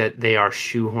I think that they are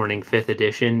shoehorning 5th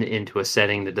edition into a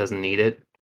setting that doesn't need it.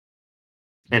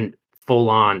 And full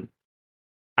on,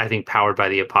 I think Powered by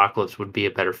the Apocalypse would be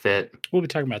a better fit. We'll be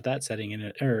talking about that setting in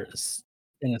a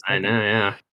I know,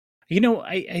 yeah.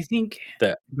 I think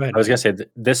that go ahead. I was gonna say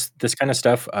this kind of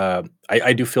stuff.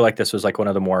 I do feel like this was like one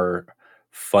of the more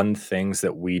fun things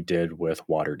that we did with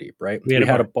Waterdeep, right? We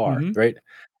had a bar. bar, right?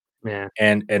 Yeah.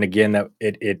 And again, that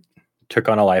it took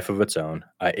on a life of its own.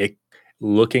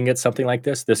 Looking at something like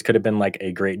this could have been like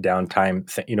a great downtime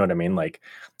thing. You know what I mean? Like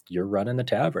you're running the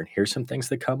tavern. Here's some things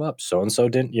that come up. So and so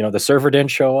didn't, the server didn't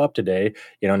show up today.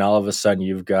 And all of a sudden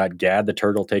you've got Gad the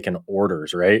turtle taking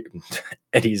orders, right?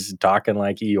 And he's talking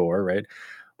like Eeyore, right?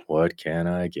 What can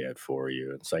I get for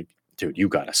you? It's like, dude, you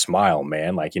got to smile,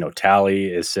 man. Like, Tally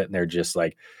is sitting there just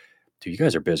like, dude, you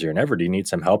guys are busier than ever. Do you need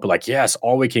some help? But like, yes,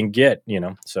 all we can get,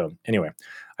 So anyway,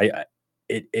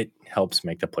 it helps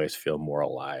make the place feel more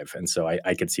alive. And so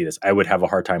I could see this. I would have a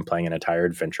hard time playing an entire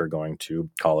adventure going to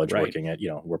college, Right. working at,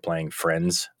 we're playing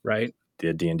Friends, Right.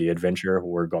 the D&D adventure.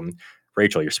 We're going,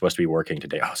 Rachel, you're supposed to be working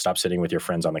today. Oh, stop sitting with your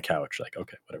friends on the couch. Like,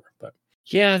 okay, whatever. But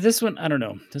Yeah, this one, I don't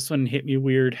know. This one hit me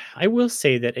weird. I will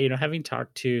say that, having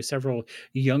talked to several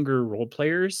younger role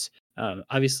players,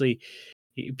 obviously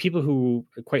people who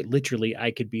quite literally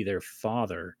I could be their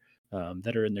father,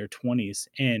 that are in their 20s,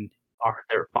 and Are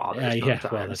their fathers yeah, well,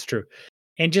 sometimes. that's true.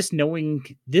 And just knowing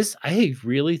this, I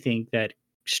really think that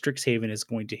Strixhaven is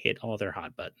going to hit all their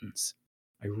hot buttons.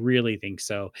 I really think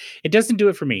so. It doesn't do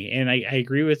it for me. And I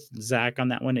agree with Zach on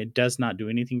that one. It does not do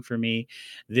anything for me.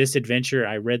 This adventure,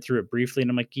 I read through it briefly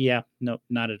and I'm like, yeah, no,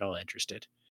 not at all interested.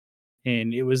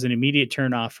 And it was an immediate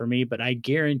turn off for me, but I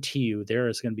guarantee you there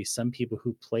is going to be some people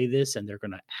who play this and they're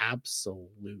going to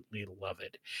absolutely love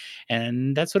it.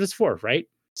 And that's what it's for, right?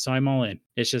 So I'm all in.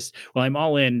 It's just, well, I'm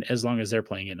all in as long as they're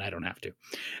playing it and I don't have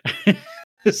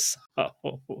to. So,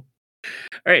 all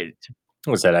right.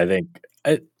 what's that? I think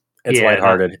it's Yeah,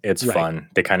 lighthearted. It's right. fun.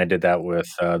 They kind of did that with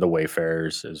the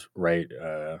Wayfarers, is right.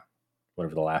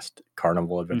 Whatever the last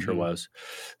Carnival adventure Mhm. was.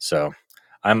 So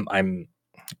I'm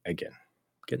again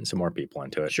getting some more people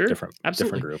into it. Sure, Different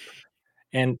absolutely. group.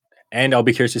 And I'll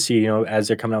be curious to see, as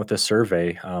they're coming out with this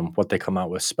survey, what they come out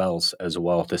with spells as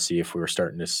well, to see if we were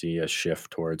starting to see a shift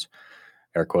towards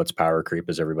air quotes power creep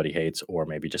as everybody hates, or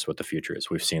maybe just what the future is.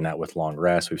 We've seen that with long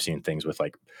rest. We've seen things with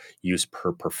like use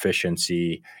per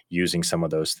proficiency, using some of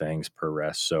those things per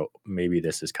rest. So maybe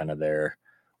this is kind of there.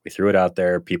 We threw it out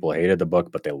there. People hated the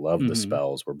book, but they loved the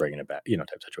spells. We're bringing it back,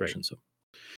 type situation. So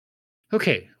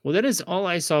Okay, well, that is all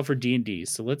I saw for D&D.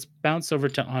 So let's bounce over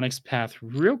to Onyx Path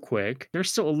real quick.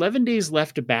 There's still 11 days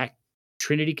left to back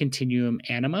Trinity Continuum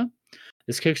Anima.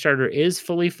 This Kickstarter is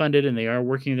fully funded, and they are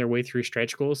working their way through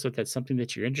stretch goals. So if that's something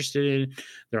that you're interested in,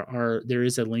 there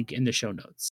is a link in the show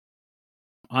notes.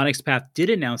 Onyx Path did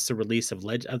announce the release of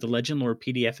the Legend Lore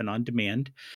PDF and on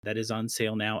demand. That is on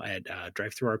sale now at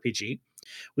DriveThruRPG.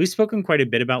 We've spoken quite a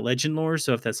bit about Legend Lore,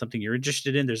 so if that's something you're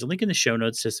interested in, there's a link in the show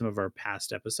notes to some of our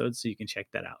past episodes, so you can check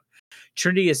that out.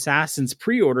 Trinity Assassins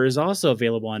pre-order is also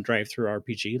available on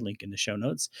DriveThruRPG, link in the show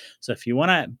notes. So if you want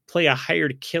to play a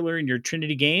hired killer in your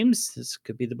Trinity games, this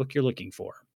could be the book you're looking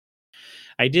for.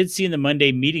 I did see in the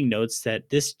Monday meeting notes that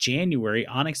this January,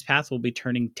 Onyx Path will be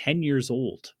turning 10 years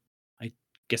old. I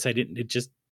guess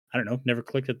I don't know, never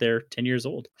clicked that they're 10 years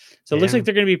old. So it looks like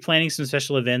they're going to be planning some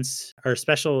special events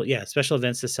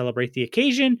to celebrate the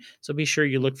occasion. So be sure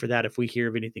you look for that. If we hear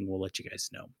of anything, we'll let you guys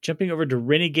know. Jumping over to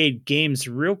Renegade Games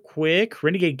real quick.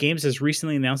 Renegade Games has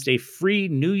recently announced a free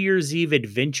New Year's Eve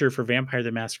adventure for Vampire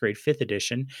the Masquerade 5th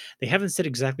edition. They haven't said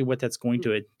exactly what that's going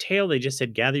to entail. They just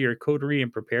said gather your coterie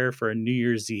and prepare for a New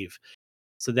Year's Eve.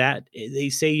 So that they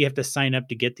say you have to sign up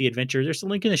to get the adventure. There's a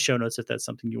link in the show notes if that's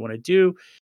something you want to do.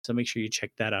 So make sure you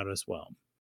check that out as well.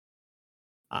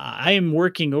 I am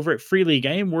working over at Free League.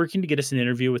 I am working to get us an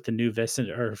interview with the new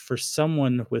Vesson, or for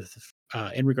someone with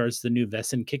in regards to the new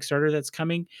Vesson Kickstarter that's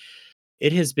coming.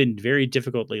 It has been very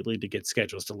difficult lately to get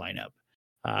schedules to line up.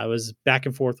 I was back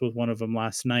and forth with one of them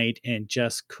last night and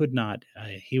just could not.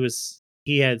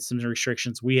 He had some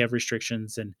restrictions. We have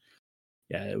restrictions, and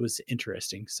yeah, it was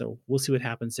interesting. So we'll see what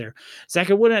happens there. Zach,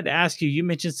 I wanted to ask you, you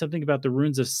mentioned something about the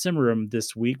Runes of Cimarron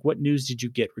this week. What news did you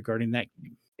get regarding that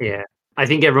game? Yeah, I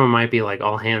think everyone might be like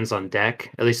all hands on deck,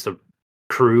 at least the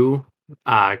crew,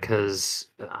 because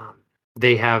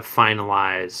they have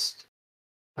finalized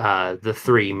the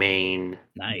 3 main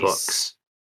books.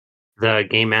 The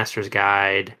Game Master's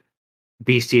Guide,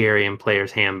 Bestiary, and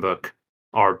Player's Handbook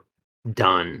are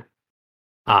done.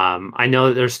 I know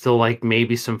that there's still like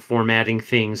maybe some formatting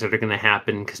things that are going to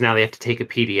happen because now they have to take a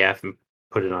PDF and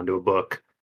put it onto a book,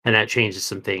 and that changes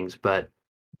some things. But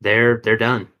they're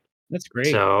done. That's great.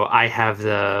 So I have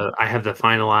the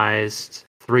finalized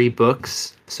 3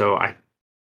 books. So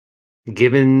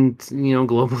given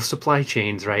global supply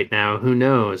chains right now, who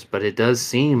knows? But it does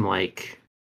seem like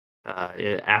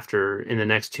in the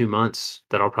next 2 months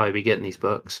that I'll probably be getting these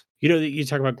books. You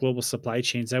talk about global supply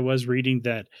chains. I was reading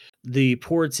that the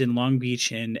ports in Long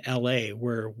Beach and LA,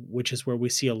 which is where we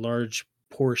see a large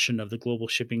portion of the global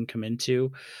shipping come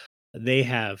into, they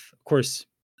have, of course,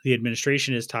 the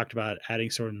administration has talked about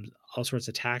adding all sorts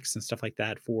of tax and stuff like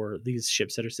that for these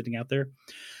ships that are sitting out there.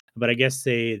 But I guess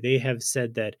they have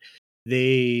said that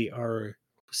they are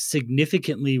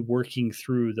significantly working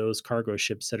through those cargo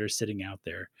ships that are sitting out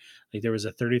there. Like there was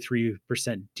a 33%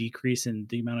 decrease in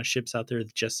the amount of ships out there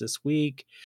just this week.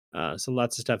 So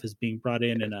lots of stuff is being brought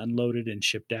in and unloaded and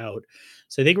shipped out.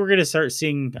 So I think we're going to start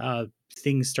seeing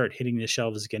things start hitting the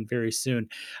shelves again very soon.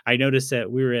 I noticed that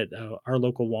we were at our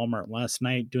local Walmart last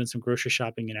night doing some grocery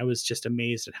shopping, and I was just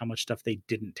amazed at how much stuff they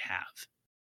didn't have.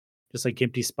 Just like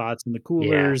empty spots in the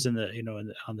coolers and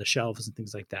on the shelves and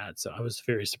things like that. So I was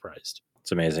very surprised.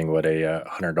 It's amazing what a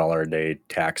 $100 a day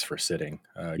tax for sitting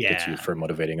gets you for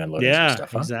motivating unloading some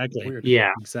stuff. Huh? Exactly. Weird.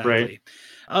 Yeah, exactly. Right.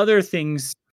 Other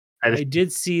things, I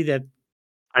did see that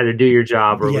either do your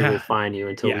job or we will fine you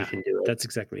until we can do it. That's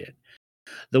exactly it.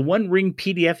 The One Ring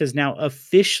PDF is now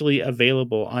officially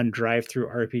available on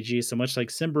DriveThruRPG. So much like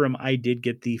Symbaroum, I did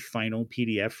get the final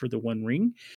PDF for the One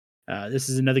Ring. This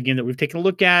is another game that we've taken a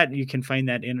look at. You can find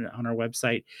that on our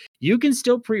website. You can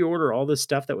still pre-order all the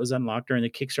stuff that was unlocked during the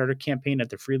Kickstarter campaign at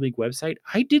the Free League website.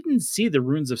 I didn't see the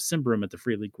Runes of Symbaroum at the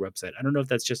Free League website. I don't know if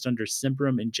that's just under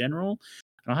Symbaroum in general.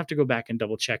 I'll have to go back and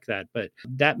double check that. But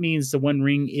that means the One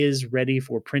Ring is ready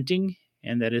for printing.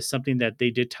 And that is something that they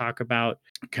did talk about,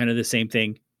 kind of the same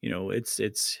thing. It's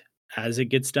as it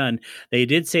gets done. They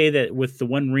did say that with the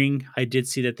One Ring, I did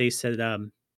see that they said,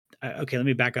 okay, let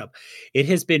me back up. It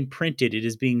has been printed. It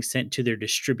is being sent to their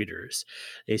distributors.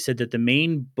 They said that the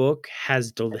main book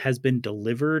has been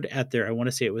delivered at their, I want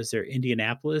to say it was their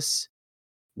Indianapolis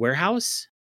warehouse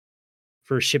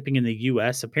for shipping in the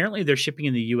U.S. Apparently their shipping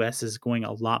in the U.S. is going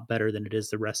a lot better than it is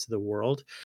the rest of the world.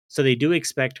 So they do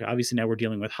expect, obviously now we're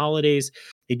dealing with holidays,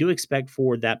 they do expect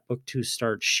for that book to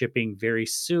start shipping very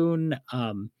soon.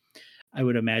 I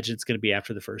would imagine it's going to be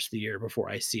after the first of the year before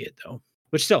I see it, though.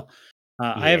 Which still,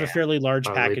 I have a fairly large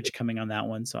package coming on that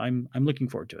one, so I'm looking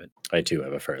forward to it. I too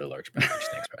have a fairly large package.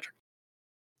 Thanks, Patrick.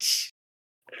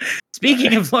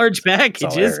 Speaking of large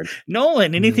packages,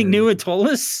 Nolan, anything new at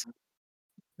Ptolus?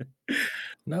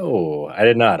 No, I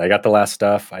did not. I got the last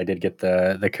stuff. I did get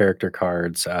the character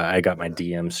cards. I got my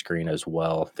DM screen as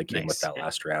well that came with that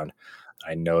last round.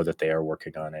 I know that they are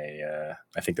working on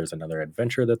I think there's another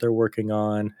adventure that they're working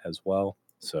on as well.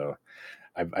 So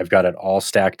I've got it all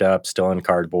stacked up, still in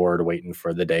cardboard, waiting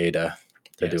for the day to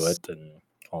do it and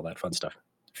all that fun stuff.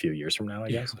 A few years from now,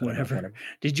 I guess. Whatever.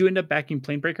 Did you end up backing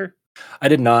Planebreaker? I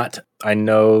did not. I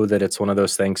know that it's one of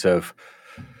those things of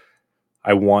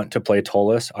I want to play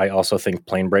Ptolus. I also think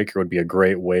Planebreaker would be a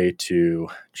great way to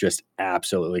just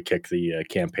absolutely kick the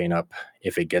campaign up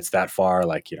if it gets that far.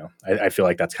 Like, I feel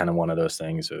like that's kind of one of those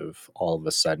things of all of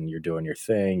a sudden you're doing your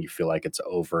thing, you feel like it's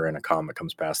over, and a comet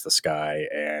comes past the sky,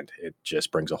 and it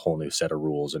just brings a whole new set of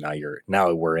rules. And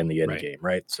now we're in the end game,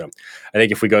 right? So I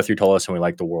think if we go through Ptolus and we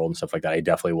like the world and stuff like that, I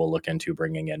definitely will look into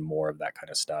bringing in more of that kind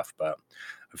of stuff. But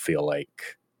I feel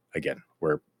like, again,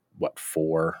 we're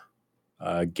 4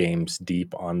 games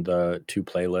deep on the 2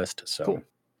 playlist. So cool.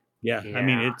 Yeah, I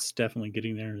mean, it's definitely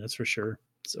getting there. That's for sure.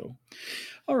 So,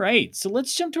 all right. So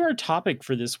let's jump to our topic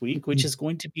for this week, which is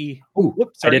going to be.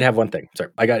 I did have one thing. Sorry.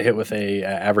 I got hit with a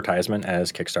advertisement,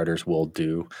 as Kickstarters will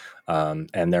do.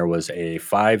 And there was a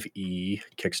 5e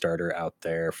Kickstarter out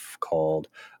there called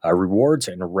Rewards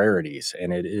and Rarities.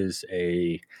 And it is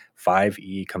a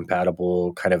 5e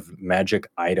compatible kind of magic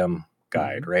item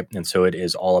guide, right? And so it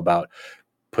is all about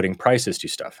putting prices to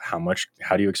stuff. How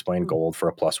do you explain gold for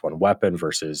a +1 weapon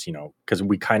versus, because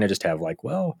we kind of just have like,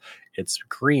 well, it's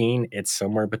green, it's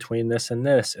somewhere between this and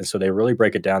this. And so they really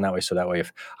break it down that way. So that way,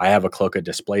 if I have a Cloak of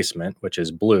Displacement, which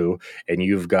is blue, and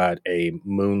you've got a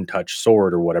Moon Touch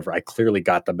sword or whatever, I clearly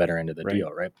got the better end of the deal,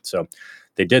 right? So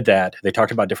they did that. They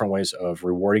talked about different ways of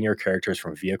rewarding your characters,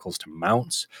 from vehicles to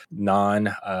mounts.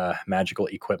 Non-magical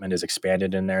equipment is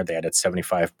expanded in there. They added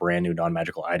 75 brand new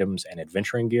non-magical items and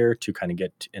adventuring gear to kind of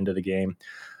get into the game.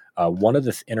 One of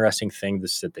the interesting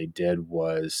things that they did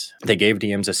was they gave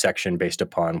DMs a section based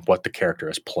upon what the character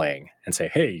is playing and say,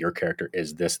 hey, your character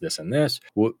is this, this, and this.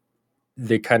 Well,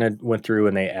 they kind of went through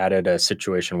and they added a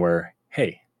situation where,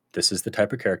 hey, this is the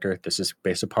type of character. This is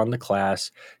based upon the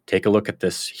class. Take a look at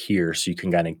this here so you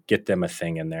can kind of get them a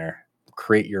thing in there.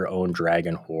 Create your own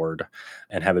dragon horde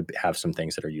and have some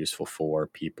things that are useful for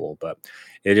people. But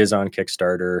it is on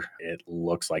Kickstarter. It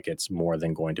looks like it's more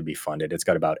than going to be funded. It's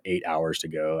got about 8 hours to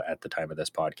go at the time of this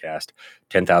podcast.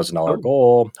 $10,000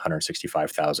 goal,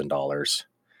 $165,000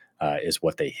 is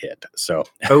what they hit. So,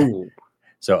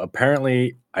 so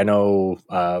apparently, I know.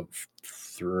 Well,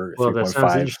 that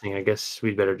sounds interesting. I guess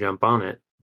we'd better jump on it.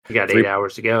 You got 8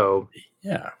 hours to go.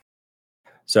 Yeah.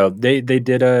 So they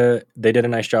did a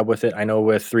nice job with it. I know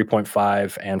with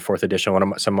 3.5 and 4th edition,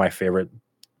 some of my favorite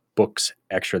books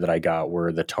extra that I got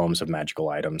were the Tomes of Magical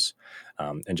Items,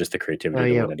 and just the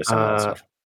creativity that went into some of that stuff.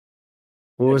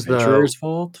 What was the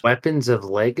Vault? Weapons of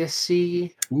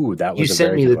Legacy? Ooh, that was you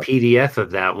sent me the PDF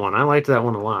of that one. I liked that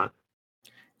one a lot.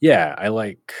 Yeah, I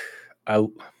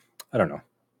don't know.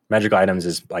 Magical items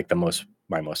is like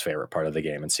my most favorite part of the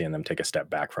game, and seeing them take a step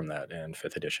back from that in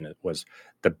 5th edition, it was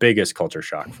the biggest culture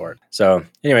shock for it. So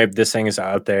anyway, this thing is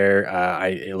out there.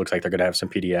 It looks like they're going to have some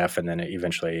PDF and then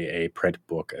eventually a print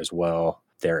book as well.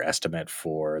 Their estimate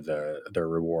for the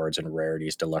rewards and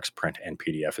rarities deluxe print and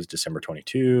PDF is December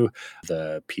 22.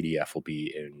 The PDF will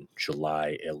be in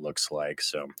July, it looks like.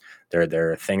 So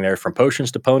their thing there, from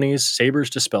potions to ponies, sabers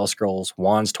to spell scrolls,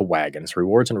 wands to wagons.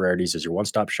 Rewards and rarities is your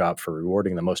one-stop shop for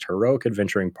rewarding the most heroic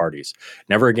adventuring parties.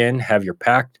 Never again have your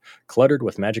pack cluttered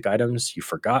with magic items you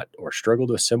forgot or struggle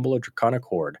to assemble a draconic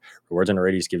horde. Rewards and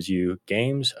rarities gives you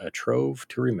games, a trove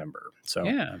to remember. So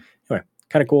anyway,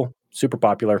 kind of cool. Super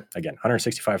popular. Again,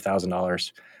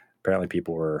 $165,000. Apparently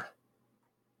people were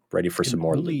ready for some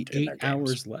more loot in their games. 8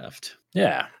 hours left.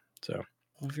 Yeah. So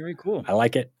very cool. I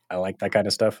like it. I like that kind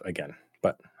of stuff. Again,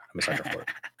 but I'm a sucker for it.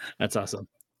 That's awesome.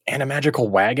 And a magical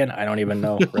wagon. I don't even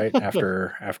know, right?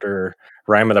 after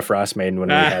Rime of the Frost Maiden, when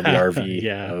we had the RV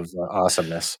of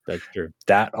awesomeness. That's true.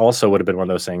 That also would have been one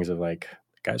of those things of like,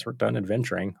 guys, we're done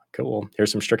adventuring. Cool.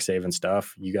 Here's some Strixhaven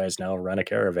stuff. You guys now run a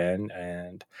caravan,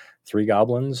 and 3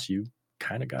 goblins. You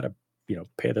kind of got to,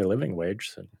 pay their living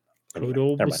wage. So,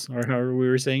 Kodolbs, or however we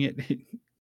were saying it.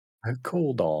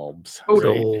 Kodolbs.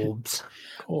 Kodolbs.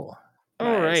 Cool.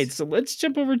 All right. So let's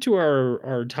jump over to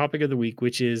our topic of the week,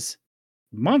 which is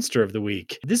Monster of the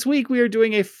Week. This week we are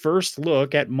doing a first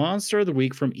look at Monster of the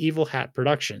Week from Evil Hat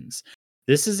Productions.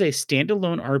 This is a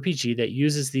standalone RPG that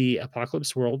uses the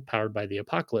Apocalypse World powered by the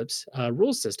Apocalypse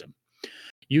rules system.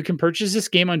 You can purchase this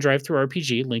game on DriveThru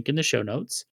RPG, link in the show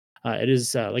notes. It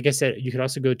is, like I said, you could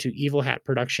also go to Evil Hat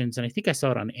Productions, and I think I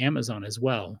saw it on Amazon as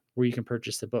well, where you can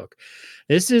purchase the book.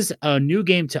 This is a new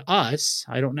game to us.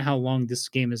 I don't know how long this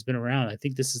game has been around. I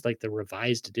think this is like the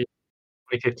revised edition.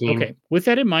 2015. Okay. With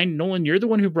that in mind, Nolan, you're the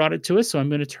one who brought it to us, so I'm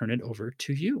going to turn it over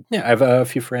to you. Yeah, I have a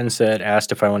few friends that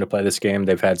asked if I want to play this game.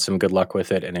 They've had some good luck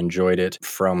with it and enjoyed it.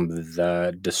 From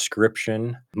the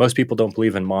description, most people don't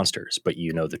believe in monsters, but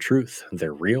you know the truth.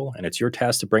 They're real, and it's your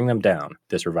task to bring them down.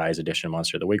 This revised edition of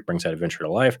Monster of the Week brings that adventure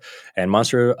to life, and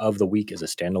Monster of the Week is a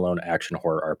standalone action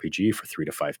horror RPG for 3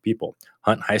 to 5 people.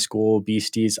 Hunt high school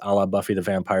beasties a la Buffy the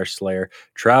Vampire Slayer,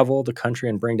 travel the country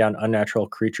and bring down unnatural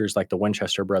creatures like the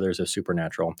Winchester brothers of Supernatural,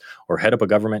 or head up a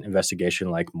government investigation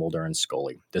like Mulder and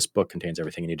Scully. This book contains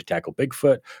everything you need to tackle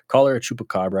Bigfoot, collar a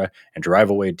chupacabra, and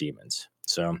drive away demons.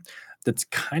 So that's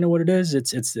kind of what it is.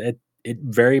 It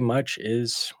very much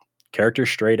is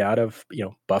characters straight out of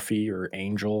Buffy or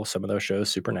Angel, some of those shows,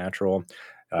 Supernatural.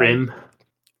 Rim.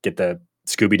 Get the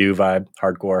Scooby-Doo vibe,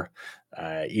 hardcore.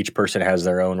 Each person has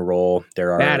their own role.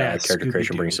 There are Badass character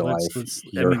creation brings to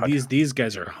life. These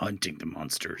guys are hunting the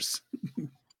monsters.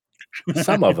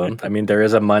 Some of them. I mean, there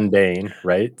is a mundane,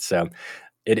 right? So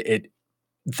it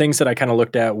things that I kind of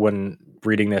looked at when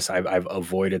reading this, I've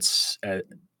avoided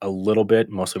a little bit,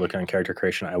 mostly looking on character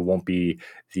creation. I won't be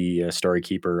the story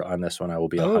keeper on this one. I will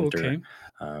be a hunter.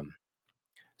 Okay.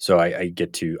 So I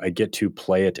get to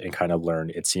play it and kind of learn.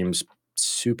 It seems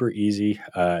super easy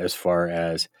as far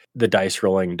as the dice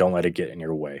rolling. Don't let it get in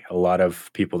your way. A lot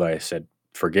of people that I said,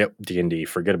 forget D&D,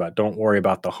 don't worry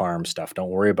about the harm stuff.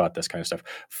 Don't worry about this kind of stuff.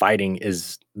 Fighting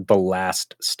is the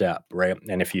last step, right?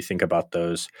 And if you think about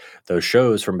those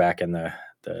shows from back in the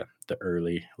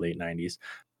early, late 90s,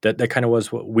 that kind of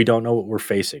was what we don't know what we're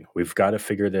facing. We've got to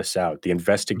figure this out. The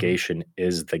investigation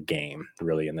is the game,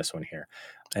 really, in this one here.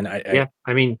 And I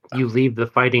mean, you leave the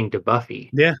fighting to Buffy.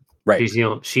 Yeah. right.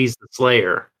 She's the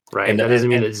Slayer, right? And that doesn't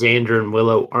mean that Xander and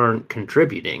Willow aren't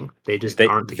contributing. They just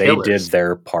aren't the They killers. did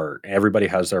their part. Everybody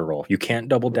has their role. You can't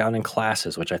double down in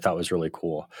classes, which I thought was really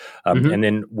cool. And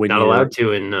then when Not allowed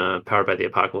to in Powered by the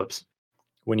Apocalypse.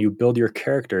 When you build your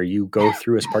character, you go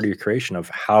through as part of your creation of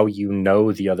how you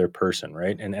know the other person,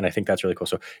 right? And I think that's really cool.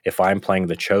 So if I'm playing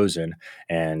the Chosen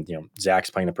and Zach's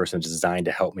playing the person designed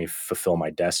to help me fulfill my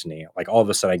destiny, like all of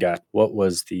a sudden I got what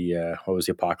was the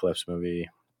Apocalypse movie?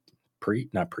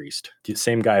 Not Priest.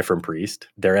 Same guy from Priest.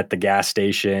 They're at the gas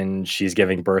station. She's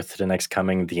giving birth to the next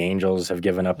coming. The angels have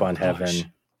given up on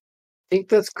heaven. I think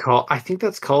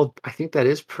that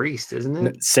is Priest, isn't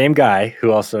it? Same guy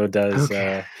who also does.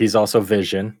 Okay. He's also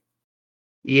Vision.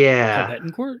 Yeah. Paul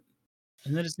Betancourt?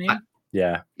 Isn't that his name?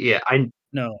 Yeah. Yeah.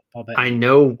 No, Paul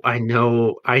Betancourt.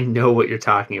 I know what you're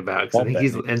talking about, because I think he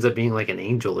ends up being like an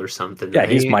angel or something. Yeah,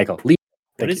 he's Michael.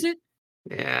 What is it?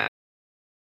 Yeah.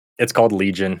 It's called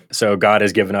Legion. So God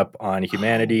has given up on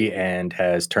humanity and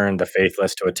has turned the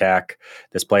faithless to attack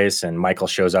this place. And Michael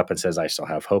shows up and says, I still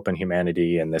have hope in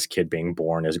humanity. And this kid being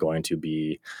born is going to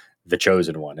be the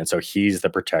chosen one. And so he's the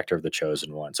protector of the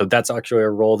chosen one. So that's actually a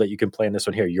role that you can play in this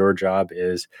one here. Your job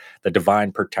is the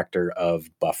divine protector of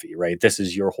Buffy, right? This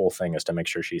is your whole thing, is to make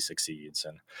sure she succeeds.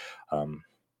 And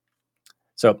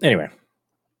so anyway,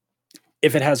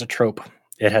 if it has a trope,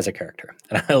 it has a character,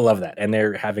 and I love that. And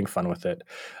they're having fun with it.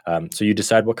 So you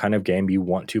decide what kind of game you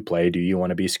want to play. Do you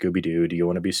want to be Scooby-Doo? Do you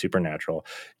want to be Supernatural?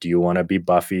 Do you want to be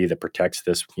Buffy that protects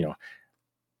this,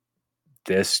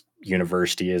 this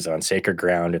university is on sacred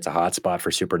ground. It's a hot spot for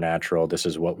Supernatural. This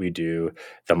is what we do.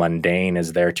 The mundane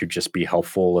is there to just be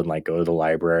helpful and like go to the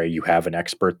library. You have an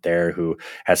expert there who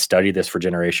has studied this for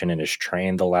generation and is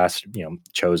trained the last,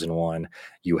 chosen one.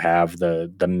 You have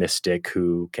the mystic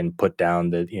who can put down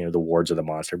the wards of the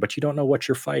monster, but you don't know what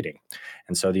you're fighting.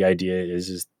 And so the idea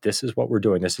is this is what we're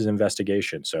doing. This is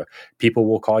investigation. So people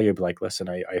will call you and be like, listen,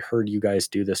 I heard you guys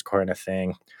do this kind of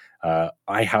thing.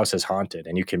 My house is haunted.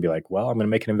 And you can be like, well, I'm going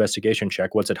to make an investigation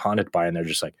check. What's it haunted by? And they're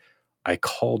just like, I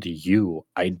called you.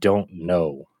 I don't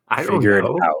know. Figure it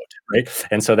out. Right.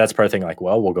 And so that's part of the thing, like,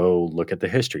 well, we'll go look at the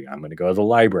history. I'm going to go to the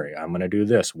library. I'm going to do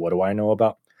this. What do I know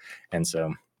about? And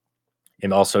so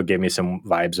it also gave me some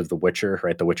vibes of The Witcher,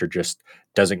 right? The Witcher just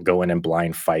doesn't go in and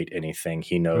blind fight anything.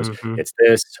 He knows it's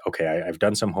this. Okay, I've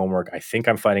done some homework. I think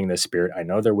I'm fighting this spirit. I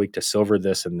know they're weak to silver,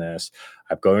 this and this.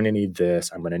 I'm going to need this.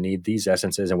 I'm going to need these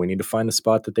essences, and we need to find the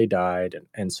spot that they died.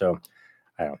 And so,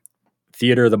 I don't know.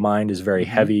 Theater of the mind is very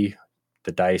heavy.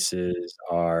 The dices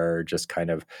are just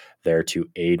kind of there to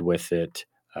aid with it.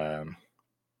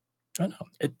 I don't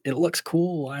know. It looks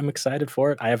cool. I'm excited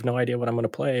for it. I have no idea what I'm going to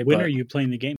play, When are but you playing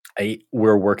the game?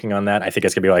 we're working on that. I think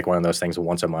it's gonna be like one of those things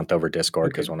once a month over Discord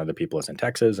Okay. because one of the people is in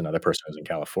Texas, another person is in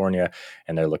California,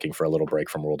 and they're looking for a little break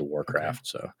from World of Warcraft.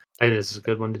 So I think this is a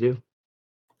good one to do.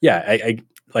 yeah, I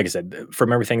like I said,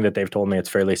 from everything that they've told me, it's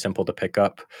fairly simple to pick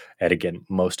up. And again,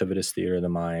 most of it is theater of the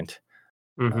mind.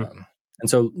 Mhm. And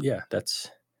so yeah,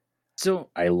 that's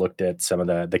So, I looked at some of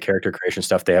the character creation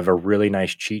stuff. They have a really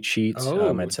nice cheat sheet.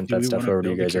 I'd sent do that we stuff want to over to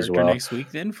you build a guys as character well. next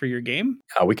week then for your game?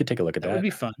 We could take a look at That would that. be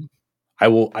fun. I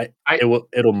will. I It'll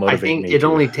I motivate think me to.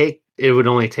 it would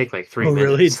only take like 3 Oh,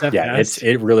 really? It's minutes. that Yeah, fast?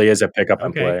 it really is a pick up and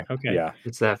Okay, play. okay. Yeah.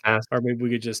 It's that fast. Or maybe we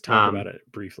could just talk Um, about it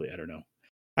briefly. I don't know.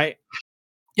 I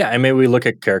Yeah, and maybe we look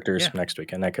at characters Yeah. next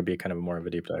week, and that could be kind of more of a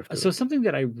deep dive to So it. something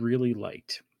that I really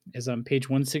liked is on page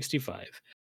 165.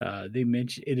 They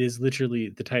mention it is literally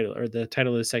the title of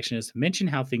the section is mention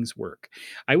how things work.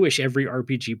 I wish every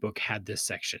RPG book had this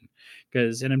section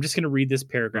and I'm just going to read this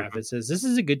paragraph. Mhm. It says this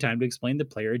is a good time to explain the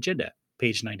player agenda,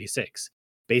 page 96.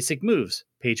 Basic moves,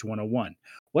 page 101.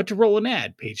 What to roll an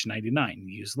ad, page 99.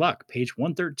 Use luck, page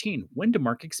 113. When to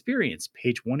mark experience,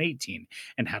 page 118.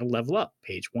 And how to level up,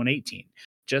 page 118.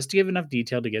 Just to give enough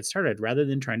detail to get started rather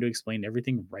than trying to explain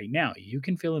everything right now. You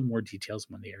can fill in more details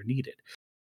when they are needed.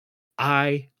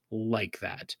 I like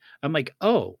that. I'm like,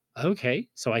 oh, okay.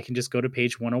 So I can just go to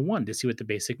page 101 to see what the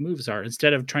basic moves are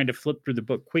instead of trying to flip through the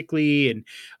book quickly and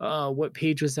what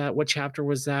page was that? What chapter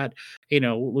was that?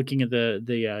 Looking at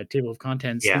the table of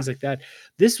contents, Yeah. things like that.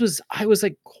 I was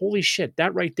like, holy shit,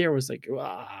 that right there was like,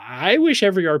 I wish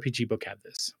every RPG book had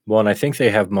this. Well, and I think they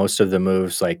have most of the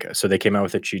moves, so they came out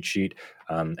with a cheat sheet,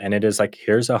 and it is like,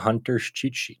 here's a hunter's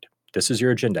cheat sheet. This is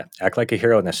your agenda. Act like a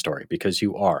hero in this story because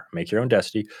you are. Make your own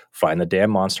destiny, find the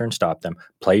damn monster and stop them.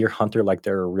 Play your hunter like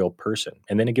they're a real person.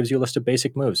 And then it gives you a list of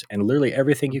basic moves. And literally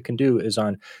everything you can do is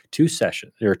on 2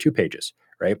 pages,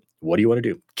 right? What do you want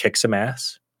to do? Kick some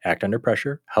ass, act under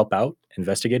pressure, help out,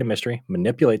 investigate a mystery,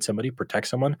 manipulate somebody, protect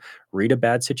someone, read a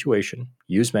bad situation,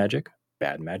 use magic,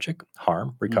 bad magic,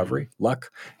 harm, recovery, luck,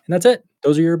 and that's it.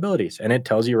 Those are your abilities, and it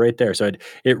tells you right there. So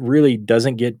it really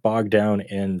doesn't get bogged down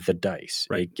in the dice.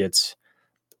 Right. It gets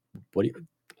what do you,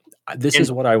 this And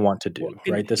is what I want to do, Well,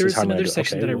 and right? This there is was how I'm going another to do.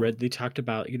 section Okay, that I well, read. They talked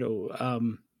about,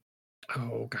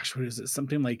 oh gosh, what is it?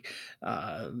 Something like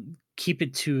uh, keep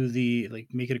it to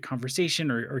make it a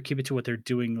conversation or keep it to what they're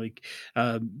doing.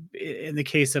 In the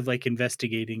case of like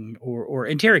investigating or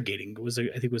interrogating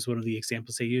I think was one of the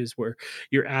examples they used where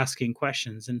you're asking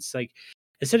questions and it's like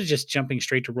instead of just jumping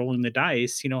straight to rolling the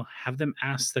dice, have them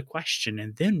ask the question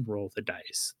and then roll the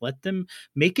dice. Let them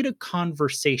make it a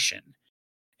conversation.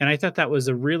 And I thought that was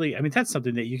that's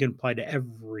something that you can apply to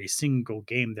every single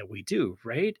game that we do,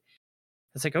 right?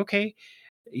 It's like, okay,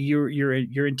 you're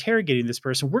interrogating this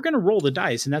person. We're going to roll the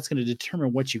dice, and that's going to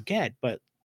determine what you get. But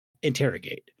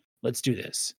interrogate. Let's do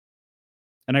this.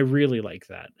 And I really like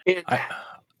that. and I,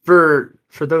 for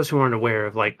those who aren't aware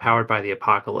of like Powered by the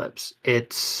Apocalypse,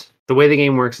 it's the way the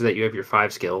game works is that you have your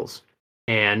 5 skills,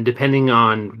 and depending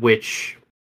on which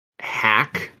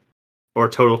hack or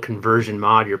total conversion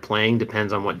mod you're playing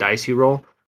depends on what dice you roll.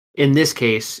 In this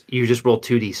case, you just roll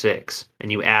 2d6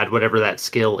 and you add whatever that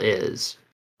skill is.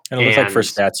 and it looks like for And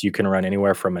stats, you can run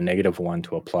anywhere from a -1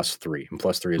 to a +3, and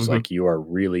 +3 is Mhm. like you are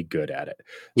really good at it.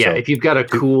 yeah, So if you've got a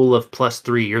two- cool of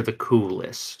 +3, you're the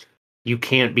coolest. You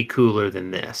can't be cooler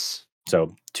than this.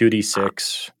 so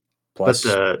 2d6 But plus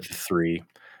the 3,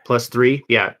 +3,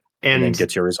 yeah. and then And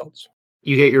gets your results.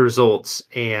 you get your results,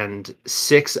 and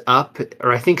 6 up,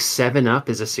 or I think 7 up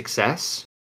is a success.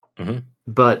 Mhm.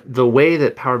 But the way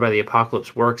that Powered by the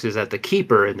Apocalypse works is that the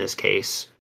keeper in this case,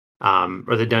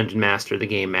 or the dungeon master, the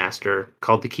game master,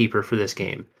 called the keeper for this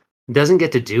game, doesn't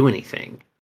get to do anything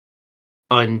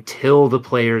until the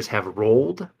players have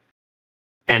rolled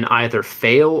and either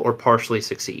fail or partially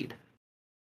succeed.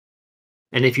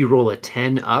 And if you roll a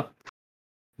 10 up,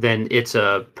 then it's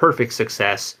a perfect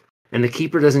success, and the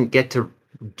keeper doesn't get to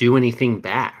do anything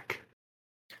back.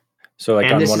 So like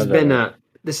And on this one has of been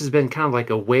the kind of like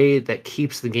a way that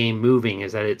keeps the game moving,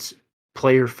 is that it's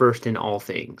player first in all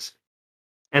things.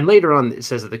 And later on, it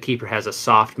says that the keeper has a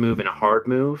soft move and a hard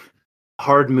move.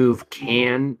 Hard move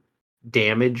can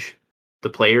damage the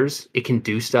players. It can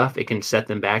do stuff. It can set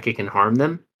them back. It can harm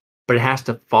them, but it has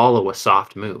to follow a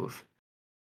soft move.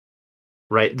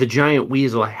 Right? The giant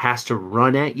weasel has to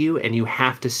run at you, and you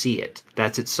have to see it.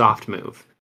 That's its soft move.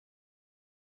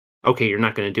 Okay, you're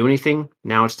not going to do anything.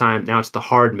 Now it's time. Now it's the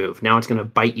hard move. Now it's going to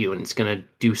bite you, and it's going to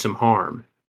do some harm.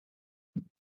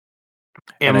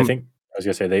 and I think I was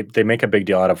gonna say they make a big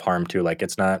deal out of harm too. Like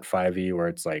it's not 5e where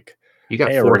it's like, you got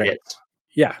hey, 4 hits.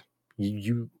 yeah,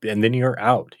 and then you're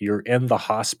out. You're in the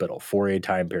hospital for a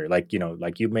time period. Like,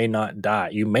 like you may not die.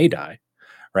 You may die,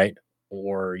 right?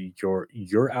 Or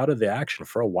you're out of the action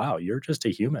for a while. You're just a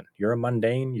human. You're a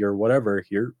mundane, you're whatever,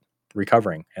 you're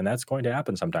recovering. And that's going to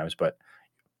happen sometimes, but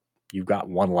you've got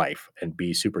one life and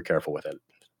be super careful with it.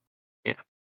 Yeah.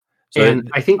 So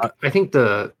And I think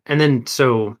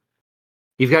so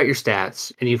you've got your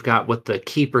stats and you've got what the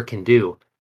keeper can do.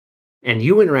 And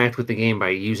you interact with the game by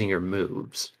using your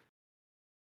moves.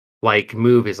 Like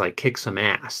move is like kick some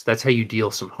ass. That's how you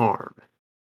deal some harm.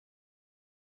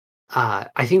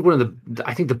 I think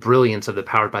the brilliance of the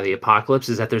Powered by the Apocalypse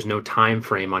is that there's no time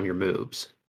frame on your moves.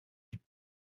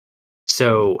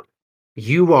 So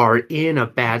you are in a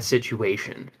bad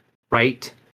situation,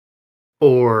 right?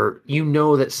 Or you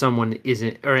know that someone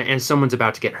isn't, and someone's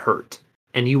about to get hurt,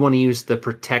 and you want to use the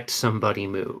protect somebody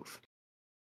move.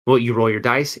 Well, you roll your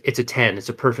dice. It's a 10. It's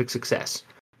a perfect success.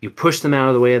 You push them out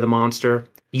of the way of the monster.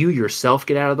 You yourself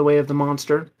get out of the way of the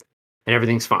monster, and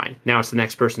everything's fine. Now it's the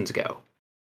next person's go.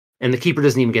 And the keeper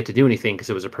doesn't even get to do anything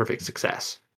because it was a perfect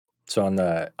success. So on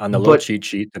the little cheat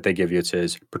sheet that they give you, it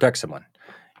says protect someone.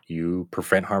 You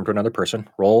prevent harm to another person.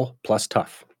 Roll plus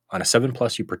tough. On a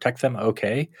 7+, you protect them.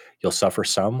 Okay, you'll suffer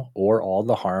some or all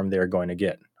the harm they're going to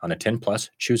get. On a 10+,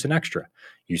 choose an extra.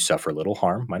 You suffer little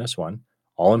harm, -1.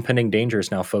 All impending danger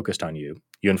is now focused on you.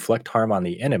 You inflict harm on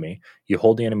the enemy. You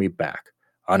hold the enemy back.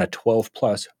 On a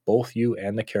 12+, both you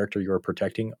and the character you are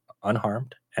protecting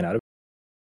unharmed and out of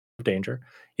danger.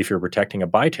 If you're protecting a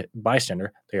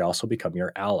bystander, they also become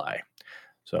your ally.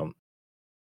 So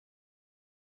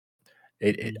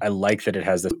I like that it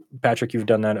has this. Patrick, you've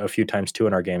done that a few times too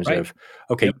in our games. Right. Of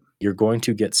okay, Yep. you're going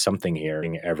to get something here,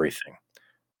 everything,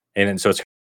 and then so it's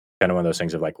kind of one of those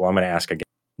things of like, well, I'm going to ask again.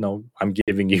 No, I'm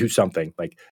giving you something.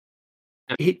 Like,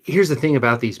 here's the thing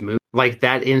about these moves, like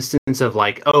that instance of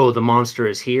like, oh, the monster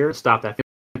is here. Stop that.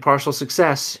 Partial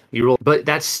success. You roll, but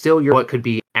that's still what could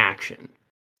be action.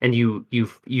 And you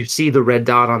see the red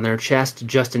dot on their chest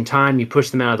just in time. You push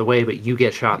them out of the way, but you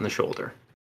get shot in the shoulder.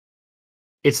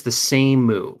 It's the same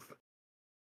move.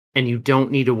 And you don't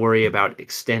need to worry about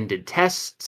extended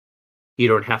tests. You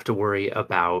don't have to worry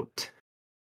about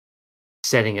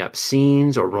setting up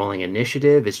scenes or rolling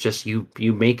initiative. It's just you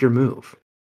make your move.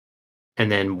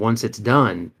 And then once it's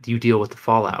done, you deal with the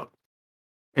fallout.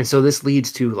 And so this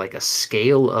leads to like a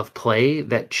scale of play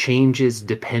that changes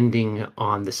depending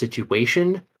on the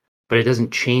situation, but it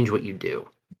doesn't change what you do.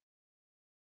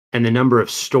 And the number of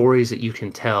stories that you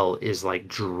can tell is like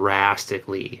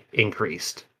drastically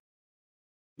increased.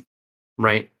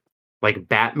 Right? Like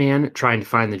Batman trying to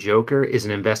find the Joker is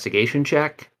an investigation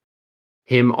check.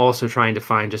 Him also trying to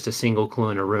find just a single clue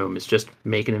in a room is just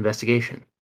make an investigation.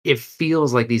 It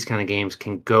feels like these kind of games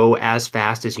can go as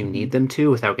fast as you need them to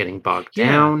without getting bogged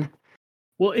down.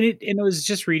 Well, and I was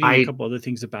just reading a couple other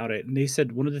things about it, and they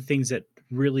said one of the things that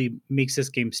really makes this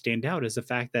game stand out is the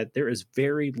fact that there is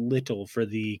very little for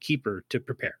the keeper to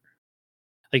prepare.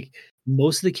 Like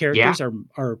most of the characters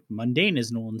are mundane,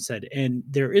 as Nolan said, and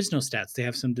there is no stats. They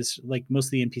have some like most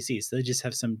of the NPCs, they just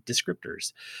have some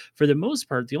descriptors. For the most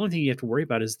part, the only thing you have to worry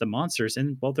about is the monsters,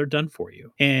 and well, they're done for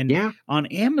you. And on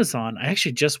Amazon, I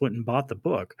actually just went and bought the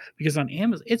book because on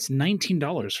Amazon it's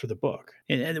 $19 for the book,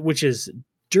 and which is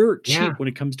dirt cheap when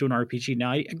it comes to an RPG.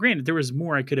 Now, granted, there was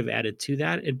more I could have added to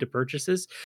that into purchases.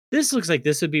 This looks like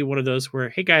this would be one of those where,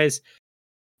 hey guys,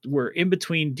 we're in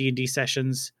between D&D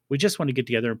sessions. We just want to get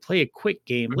together and play a quick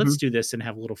game. Let's do this and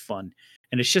have a little fun.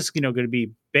 And it's just, going to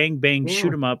be bang, bang,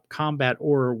 shoot 'em up, combat,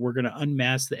 or we're going to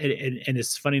unmask. And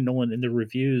it's funny, Nolan, in the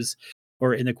reviews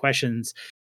or in the questions,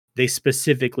 they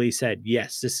specifically said,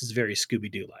 yes, this is very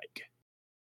Scooby-Doo-like.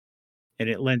 And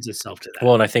it lends itself to that.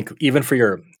 Well, and I think even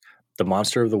for the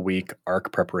Monster of the Week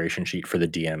arc preparation sheet for the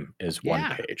DM is one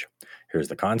page. Here's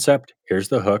the concept. Here's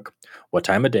the hook. What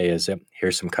time of day is it?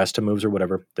 Here's some custom moves or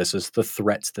whatever. This is the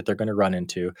threats that they're going to run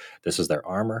into. This is their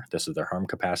armor. This is their harm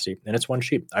capacity. And it's one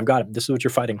sheet. I've got it. This is what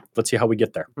you're fighting. Let's see how we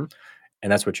get there.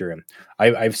 And that's what you're in.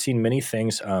 I've seen many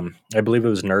things. I believe it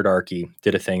was Nerdarchy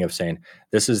did a thing of saying,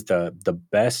 this is the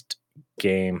best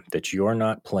game that you're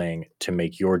not playing to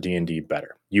make your D&D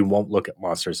better. You won't look at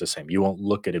monsters the same. You won't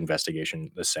look at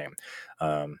investigation the same.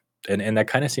 And that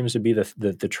kind of seems to be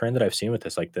the trend that I've seen with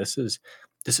this. Like this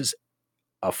is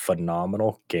a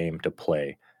phenomenal game to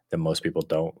play that most people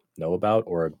don't know about,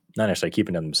 or not necessarily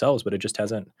keeping to themselves, but it just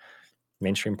hasn't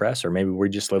mainstream press, or maybe we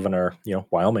just live in our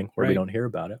Wyoming where we don't hear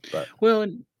about it. But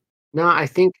no, I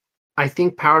think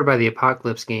Powered by the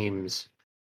Apocalypse games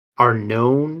are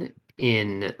known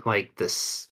in like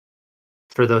this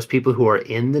for those people who are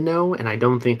in the know, and I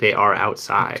don't think they are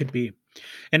outside. Could be.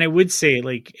 And I would say,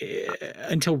 like,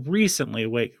 until recently,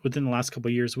 within the last couple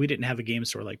of years, we didn't have a game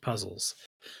store like Puzzles.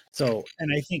 So,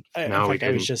 and I think, in No, we fact,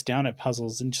 I was didn't. just down at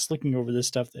Puzzles and just looking over the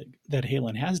stuff that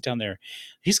Halen has down there.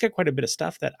 He's got quite a bit of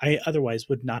stuff that I otherwise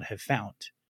would not have found.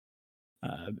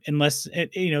 Unless,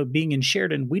 being in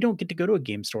Sheridan, we don't get to go to a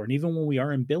game store. And even when we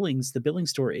are in Billings, the Billings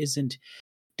store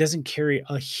doesn't carry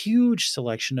a huge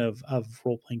selection of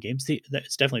role playing games.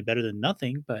 It's definitely better than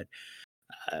nothing, but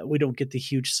we don't get the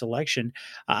huge selection.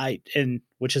 And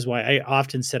which is why I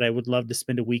often said I would love to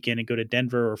spend a weekend and go to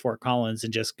Denver or Fort Collins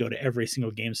and just go to every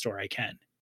single game store I can.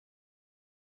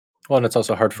 Well, and it's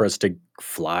also hard for us to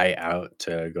fly out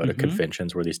to go to Mhm.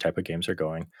 conventions where these type of games are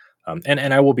going.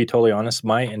 And I will be totally honest,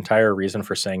 my entire reason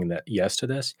for saying that yes to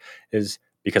this is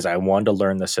because I wanted to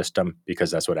learn the system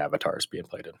because that's what Avatar is being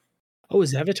played in. Oh,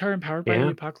 is Avatar empowered by the Yeah.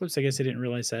 apocalypse? I guess I didn't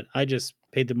realize that. I just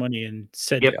paid the money and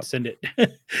said Yep. send it.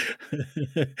 Yep.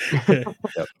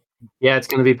 Yeah, it's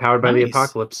going to be powered by the Nice.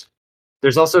 apocalypse.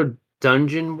 There's also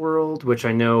Dungeon World, which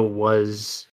I know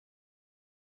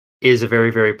is a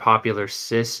very, very popular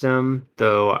system,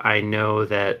 though I know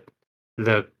that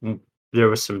there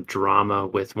was some drama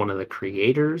with one of the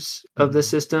creators of the Mhm.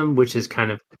 system, which is kind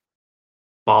of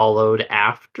followed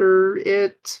after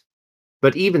it.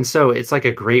 But even so, it's like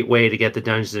a great way to get the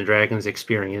Dungeons and Dragons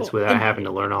experience Well, without having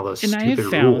to learn all those and I have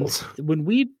stupid found rules. when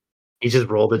we You just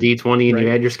roll the d20 and you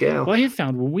Right. add your scale. Well, I have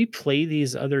found when we play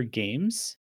these other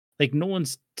games, like Nolan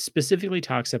specifically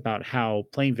talks about how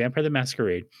playing Vampire the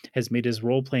Masquerade has made his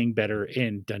role playing better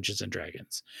in Dungeons and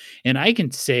Dragons. And I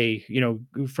can say,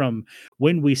 from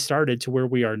when we started to where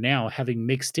we are now, having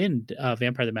mixed in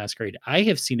Vampire the Masquerade, I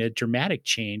have seen a dramatic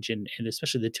change, and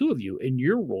especially the two of you in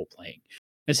your role playing.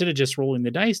 Instead of just rolling the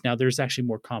dice, now there's actually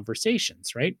more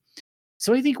conversations, right?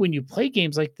 So I think when you play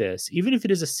games like this, even if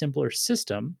it is a simpler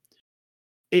system,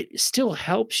 it still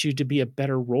helps you to be a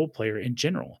better role player in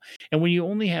general. And when you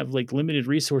only have like limited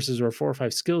resources or 4 or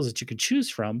 5 skills that you can choose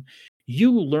from,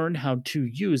 you learn how to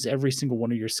use every single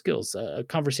one of your skills. A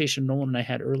conversation Nolan and I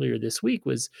had earlier this week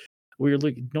was we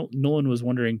were Nolan was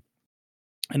wondering,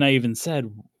 and I even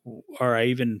said, or I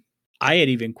had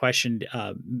even questioned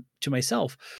to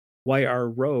myself why our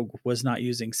rogue was not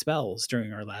using spells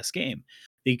during our last game.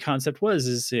 The concept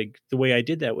is like, the way I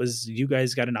did that was you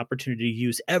guys got an opportunity to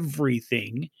use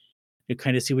everything to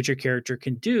kind of see what your character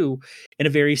can do in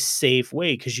a very safe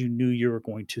way because you knew you were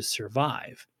going to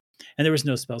survive. And there was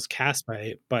no spells cast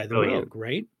by the Oh, yeah. rogue,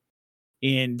 right?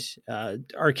 And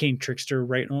Arcane Trickster,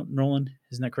 right, Nolan?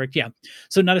 Isn't that correct? Yeah.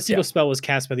 So not a single Yeah. spell was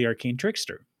cast by the Arcane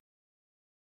Trickster.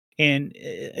 And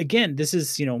again, this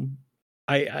is,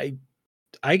 I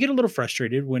I get a little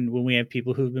frustrated when we have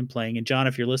people who've been playing, and John,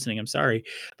 if you're listening, I'm sorry,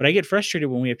 but I get frustrated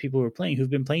when we have people who are playing who've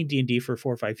been playing D&D for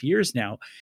 4 or 5 years now.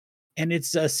 And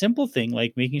it's a simple thing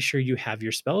like making sure you have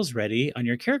your spells ready on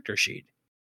your character sheet.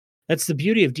 That's the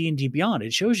beauty of D&D Beyond.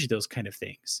 It shows you those kind of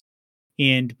things.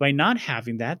 And by not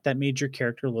having that, that made your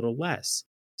character a little less.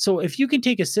 So if you can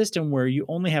take a system where you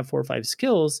only have 4 or 5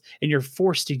 skills and you're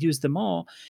forced to use them all,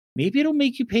 maybe it'll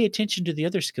make you pay attention to the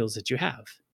other skills that you have.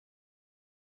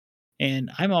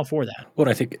 And I'm all for that. Well,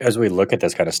 I think as we look at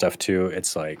this kind of stuff too,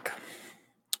 it's like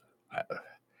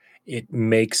it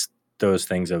makes those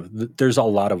things there's a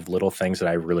lot of little things that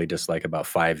I really dislike about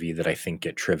 5e that I think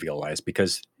get trivialized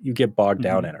because you get bogged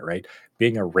down in it, right?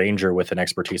 Being a ranger with an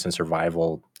expertise in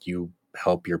survival, you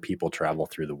help your people travel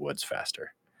through the woods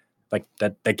faster. Like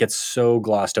that gets so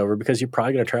glossed over because you're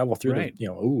probably going to travel through Right.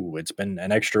 it's been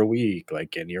an extra week,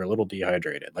 like, and you're a little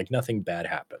dehydrated, like nothing bad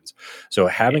happens. So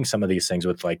having some of these things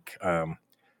with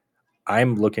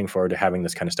I'm looking forward to having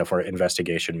this kind of stuff where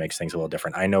investigation makes things a little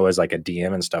different. I know as like a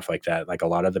DM and stuff like that, like a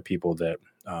lot of the people that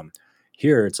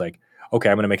here, it's like, okay,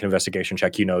 I'm going to make an investigation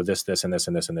check. This, and this,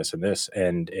 and this, and this, and this.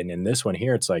 And in this one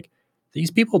here, it's like, these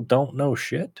people don't know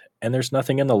shit and there's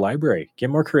nothing in the library. Get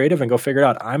more creative and go figure it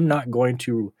out. I'm not going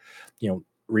to,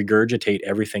 regurgitate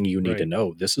everything you need to Right.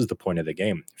 know. This is the point of the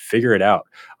game. Figure it out.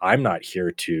 I'm not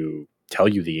here to tell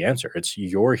you the answer.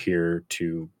 You're here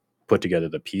to put together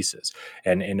the pieces.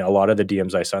 And in a lot of the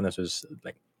DMs I saw, this was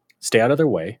like, stay out of their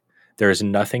way. There is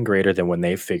nothing greater than when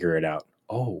they figure it out.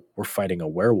 Oh, we're fighting a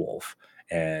werewolf.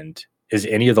 And is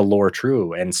any of the lore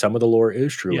true? And some of the lore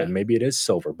is true. Yeah. And maybe it is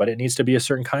silver, but it needs to be a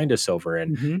certain kind of silver.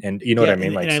 And Mhm. you know what I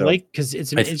mean? And I So like because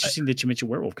it's I th- interesting that you mentioned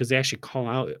werewolf because they actually call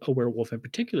out a werewolf in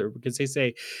particular because they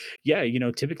say, yeah,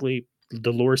 typically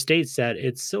the lore states that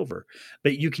it's silver,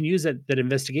 but you can use that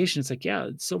investigation. It's like, yeah,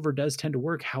 silver does tend to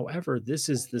work. However, this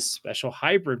is this special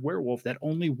hybrid werewolf that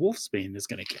only Wolfsbane is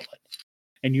going to kill it.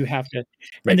 and you have to, and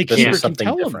Right. the This keeper is can something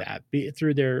tell them different. that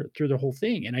through their whole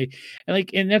thing. And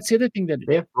that's the other thing that,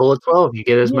 Yeah, roll a 12. You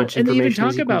get as well, much and they even information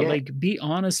as talk you can about, get. like, be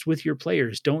honest with your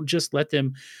players. Don't just let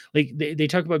them, like, they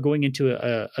talk about going into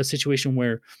a situation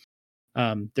where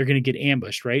they're going to get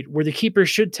ambushed, right? Where the keeper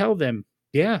should tell them,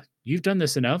 yeah, you've done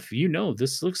this enough. You know,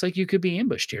 this looks like you could be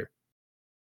ambushed here.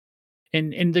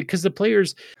 And because the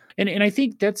players, and I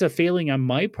think that's a failing on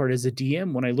my part as a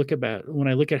DM when I look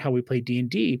at how we play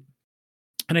D&D,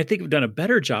 and I think I've done a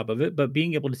better job of it, but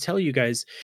being able to tell you guys,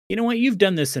 you know what, you've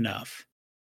done this enough.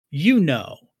 You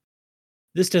know,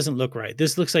 this doesn't look right.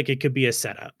 This looks like it could be a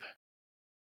setup.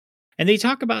 And they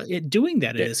talk about it doing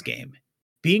that in Yeah. this game.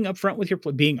 Being upfront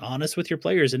with being honest with your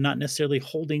players and not necessarily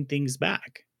holding things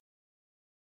back.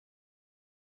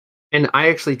 And I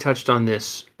actually touched on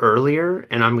this earlier,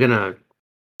 and I'm gonna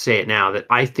say it now that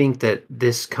I think that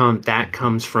that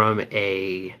comes from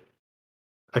a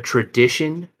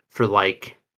tradition for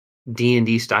like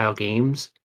D&D style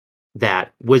games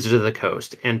that Wizards of the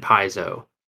Coast and Paizo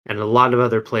and a lot of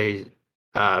other places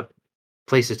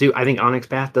do. I think Onyx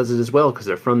Path does it as well because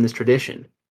they're from this tradition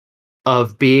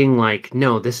of being like,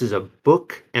 no, this is a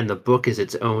book and the book is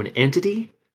its own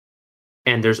entity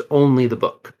and there's only the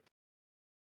book.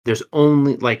 There's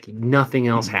only like nothing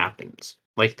else Mhm. happens.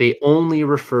 Like they only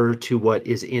refer to what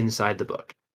is inside the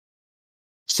book.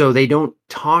 So they don't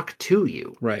talk to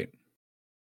you. Right.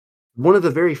 One of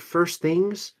the very first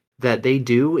things that they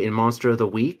do in Monster of the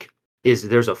Week is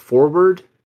there's a forward,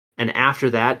 and after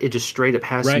that, it just straight up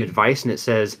has some Right. advice, and it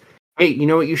says, "Hey, you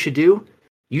know what you should do?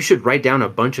 You should write down a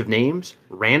bunch of names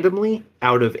randomly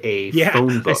out of a Yeah,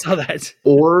 phone I book, saw that.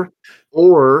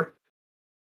 or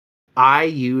I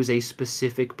use a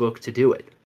specific book to do it.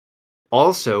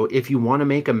 Also, if you want to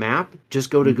make a map, just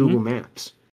go to Mhm. Google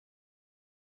Maps.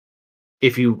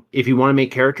 If you want to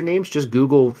make character names, just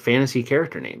Google fantasy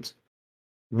character names."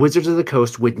 Wizards of the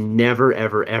Coast would never,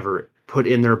 ever, ever put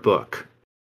in their book,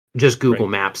 just Google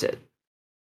Right. Maps it.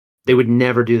 They would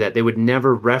never do that. They would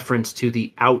never reference to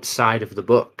the outside of the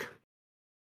book.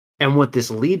 And what this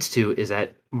leads to is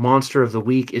that Monster of the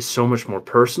Week is so much more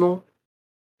personal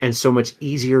and so much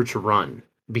easier to run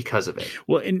because of it.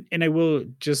 Well, and I will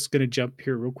just gonna jump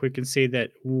here real quick and say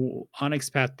that Onyx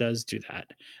Path does do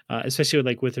that, especially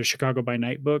like with their Chicago by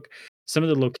Night book. Some of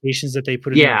the locations that they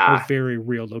put in there are Yeah. very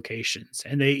real locations,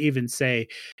 and they even say,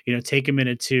 take a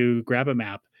minute to grab a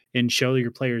map and show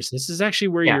your players this is actually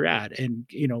where Yeah. you're at, and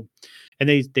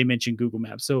they mention Google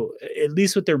Maps. So at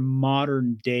least with their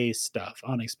modern day stuff,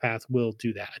 Onyx Path will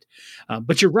do that.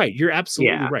 But you're right. You're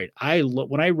absolutely Yeah. right.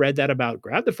 When I read that about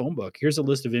grab the phone book, here's a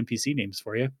list of NPC names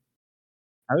for you.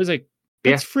 I was like,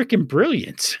 Yeah. that's freaking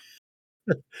brilliant.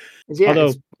 Yeah.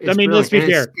 Although, I mean, let's brilliant. be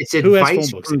And fair. it's Who has phone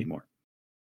advice books from anymore?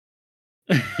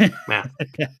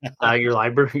 your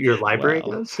library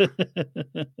Well, does.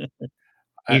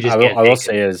 You just I can't will take it.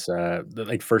 say is the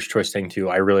like first choice thing too.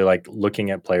 I really like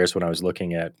looking at players when I was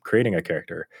looking at creating a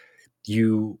character.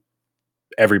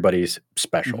 Everybody's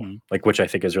special, Mhm. like, which I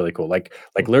think is really cool. Like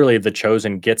literally the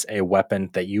chosen gets a weapon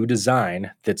that you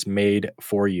design that's made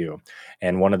for you.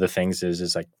 And one of the things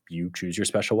is like you choose your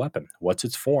special weapon. What's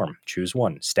its form? Choose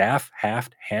one: staff,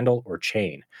 haft, handle, or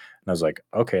chain. And I was like,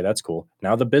 okay, that's cool.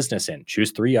 Now the business end. Choose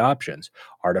 3 options: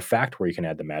 artifact, where you can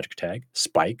add the magic tag;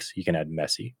 spikes, you can add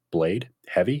messy; blade,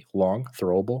 heavy, long,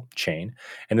 throwable; chain.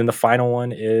 And then the final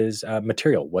one is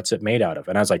material. What's it made out of?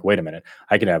 And I was like, wait a minute.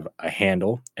 I can have a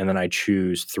handle, and then I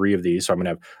choose 3 of these. So I'm going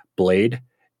to have blade,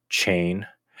 chain,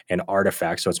 and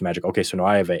artifact. So it's magic. Okay, so now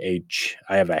I have I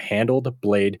have a handled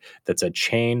blade that's a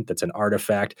chain, that's an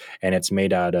artifact, and it's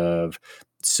made out of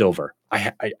silver.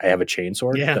 I have a chain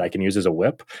sword Yeah. that I can use as a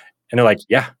whip. And they're like,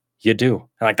 yeah, you do.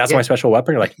 And like, that's Yeah. my special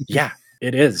weapon. You're like, yeah,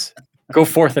 it is. Go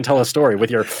forth and tell a story with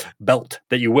your belt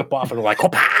that you whip off, and they're like, oh,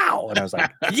 pow. And I was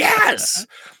like, yes.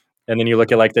 And then you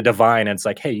look at like the divine, and it's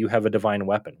like, hey, you have a divine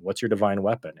weapon. What's your divine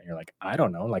weapon? And you're like, I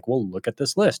don't know. Like, well, look at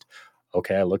this list.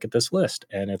 Okay, I look at this list,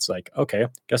 and it's like, okay,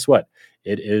 guess what?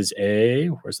 It is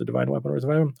where's the divine weapon? Where's the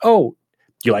divine weapon? Oh,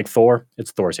 do you like Thor?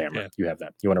 It's Thor's hammer. Yeah. You have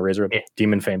that. You want a razor? Yeah.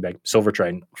 Demon Fame bag, Silver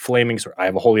Trident, Flaming Sword. I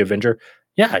have a Holy Avenger.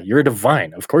 Yeah, you're a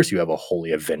divine. Of course you have a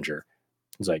Holy Avenger.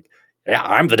 It's like, yeah,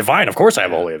 I'm the divine. Of course I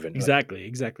have a Holy Avenger.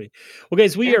 Exactly. Well,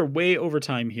 guys, we are way over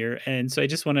time here, and so I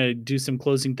just want to do some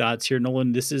closing thoughts here.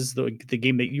 Nolan, this is the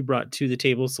game that you brought to the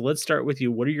table, so let's start with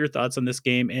you. What are your thoughts on this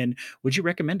game, and would you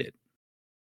recommend it?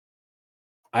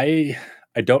 I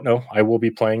don't know. I will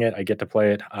be playing it. I get to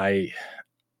play it.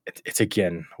 It's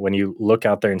again, when you look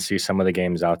out there and see some of the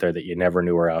games out there that you never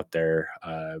knew were out there,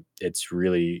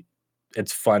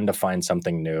 it's fun to find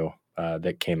something new.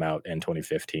 that came out in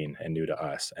 2015 and new to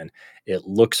us. And it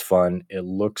looks fun. It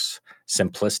looks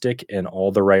simplistic in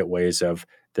all the right ways of,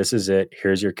 this is it.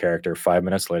 Here's your character. 5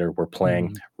 minutes later, we're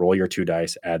playing. Roll your 2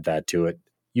 dice, add that to it.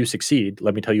 You succeed.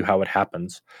 Let me tell you how it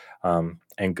happens,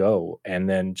 and go. And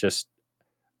then just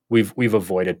we've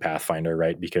avoided Pathfinder,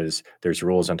 right? Because there's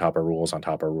rules on top of rules on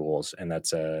top of rules, and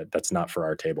that's not for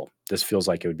our table. This feels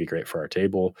like it would be great for our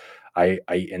table. I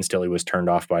instantly was turned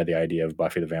off by the idea of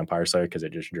Buffy the Vampire Slayer because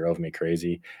it just drove me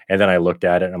crazy. And then I looked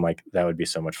at it and I'm like, that would be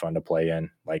so much fun to play in.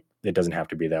 Like, it doesn't have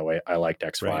to be that way. I liked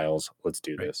X-Files. Right. Let's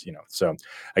do this, So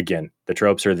again, the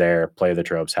tropes are there. Play the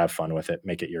tropes, have fun with it,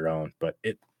 make it your own. But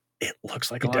it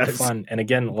looks like a lot of fun. And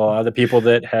again, a lot of the people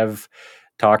that have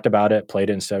talked about it, played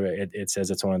it and stuff, it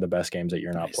says it's one of the best games that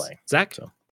you're not playing. Zach? So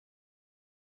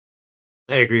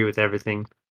I agree with everything.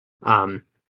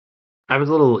 I was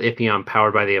a little iffy on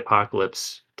Powered by the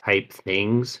Apocalypse type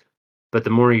things, but the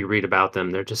more you read about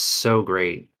them, they're just so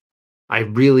great. I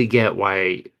really get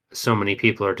why so many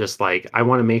people are just like, I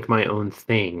want to make my own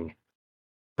thing,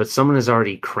 but someone has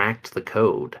already cracked the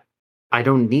code. I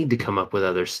don't need to come up with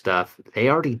other stuff. They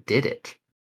already did it.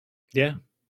 Yeah.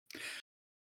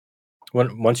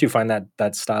 Once you find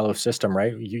that style of system,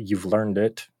 right, you've learned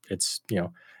it. It's,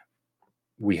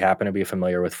 we happen to be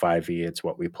familiar with 5e. It's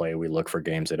what we play. We look for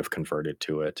games that have converted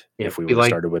to it. Yeah, if we would have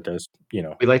started with this, we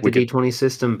like the D20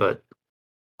 system, but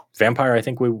Vampire, I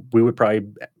think we would probably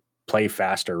play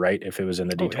faster, right, if it was in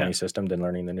the D20 system than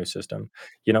learning the new system.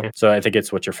 So I think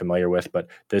it's what you're familiar with, but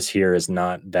this here is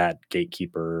not that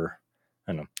gatekeeper.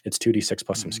 I don't know. It's 2d6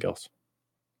 plus some skills.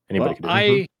 Anybody can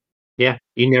do it. Yeah,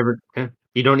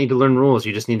 you don't need to learn rules.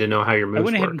 You just need to know how your moves work. I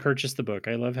went ahead and purchased the book.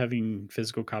 I love having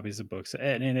physical copies of books.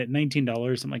 And at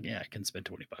 $19, I'm like, yeah, I can spend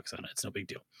 $20 on it. It's no big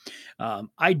deal.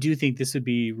 I do think this would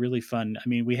be really fun. I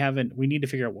mean, we need to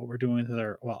figure out what we're doing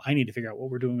with I need to figure out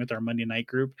what we're doing with our Monday night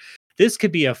group. This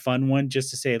could be a fun one just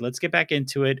to say, let's get back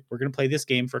into it. We're going to play this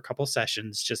game for a couple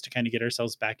sessions just to kind of get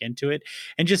ourselves back into it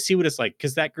and just see what it's like.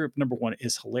 Because that group, number one,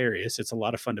 is hilarious. It's a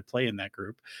lot of fun to play in that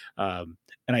group.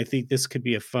 And I think this could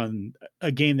be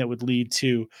a game that would lead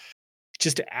to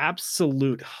just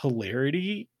absolute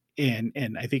hilarity.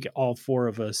 And I think all 4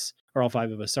 of us, or all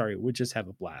 5 of us, would just have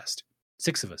a blast.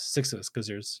 6 of us, because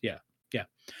there's, yeah.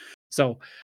 So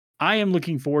I am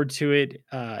looking forward to it.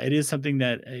 It is something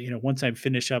that, once I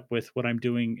finish up with what I'm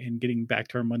doing and getting back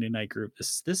to our Monday night group,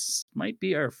 this might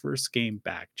be our first game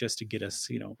back just to get us,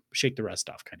 shake the rust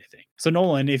off kind of thing. So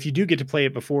Nolan, if you do get to play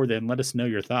it before then, let us know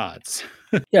your thoughts.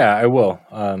 Yeah, I will.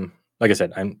 Like I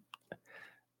said,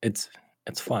 it's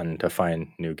fun to find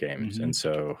new games. And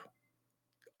so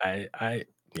I'm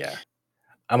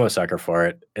a sucker for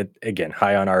it. Again,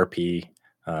 high on RP,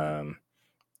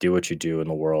 do what you do in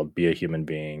the world, be a human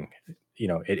being.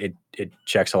 It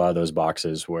checks a lot of those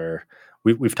boxes where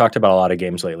we've talked about a lot of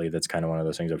games lately. That's kind of one of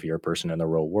those things of, you're a person in the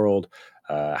real world.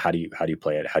 How do you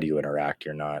play it? How do you interact?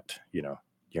 You're not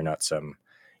some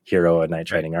hero at Knight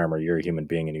Shining Armor. You're a human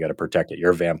being and you got to protect it.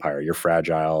 You're a vampire. You're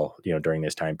fragile. During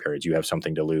these time periods, you have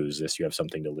something to lose. You have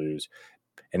something to lose.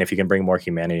 And if you can bring more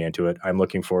humanity into it, I'm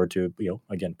looking forward to,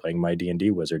 again, playing my D&D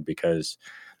wizard, because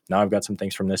now I've got some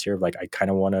things from this year. Like, I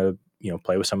kind of want to,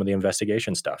 play with some of the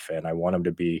investigation stuff, and I want them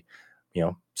to be,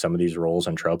 some of these roles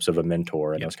and tropes of a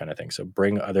mentor and those kind of things. So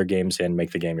bring other games in,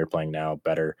 make the game you're playing now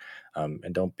better.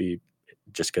 And don't be,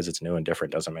 just because it's new and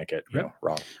different doesn't make it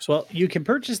wrong. So. Well, you can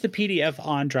purchase the PDF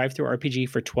on DriveThruRPG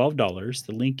for $12.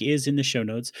 The link is in the show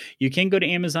notes. You can go to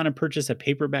Amazon and purchase a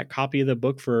paperback copy of the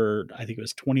book for, I think it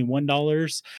was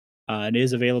 $21. It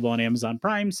is available on Amazon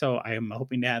Prime, so I am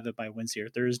hoping to have it by Wednesday or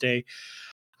Thursday.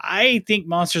 I think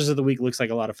Monsters of the Week looks like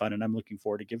a lot of fun, and I'm looking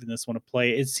forward to giving this one a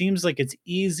play. It seems like it's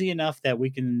easy enough that we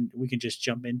can just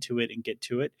jump into it and get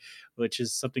to it, which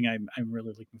is something I'm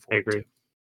really looking forward to.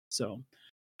 So,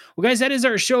 well, guys, that is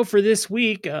our show for this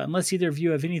week. Unless either of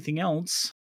you have anything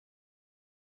else.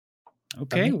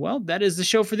 Okay, well, that is the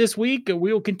show for this week.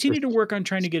 We will continue to work on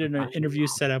trying to get an interview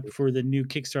set up for the new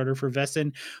Kickstarter for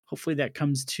Vesson. Hopefully that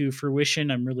comes to fruition.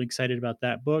 I'm really excited about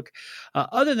that book.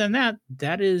 Other than that,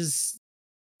 that is...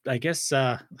 I guess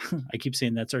I keep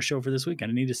saying that's our show for this week. I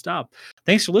need to stop.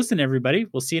 Thanks for listening, everybody.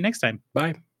 We'll see you next time.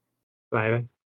 Bye. Bye.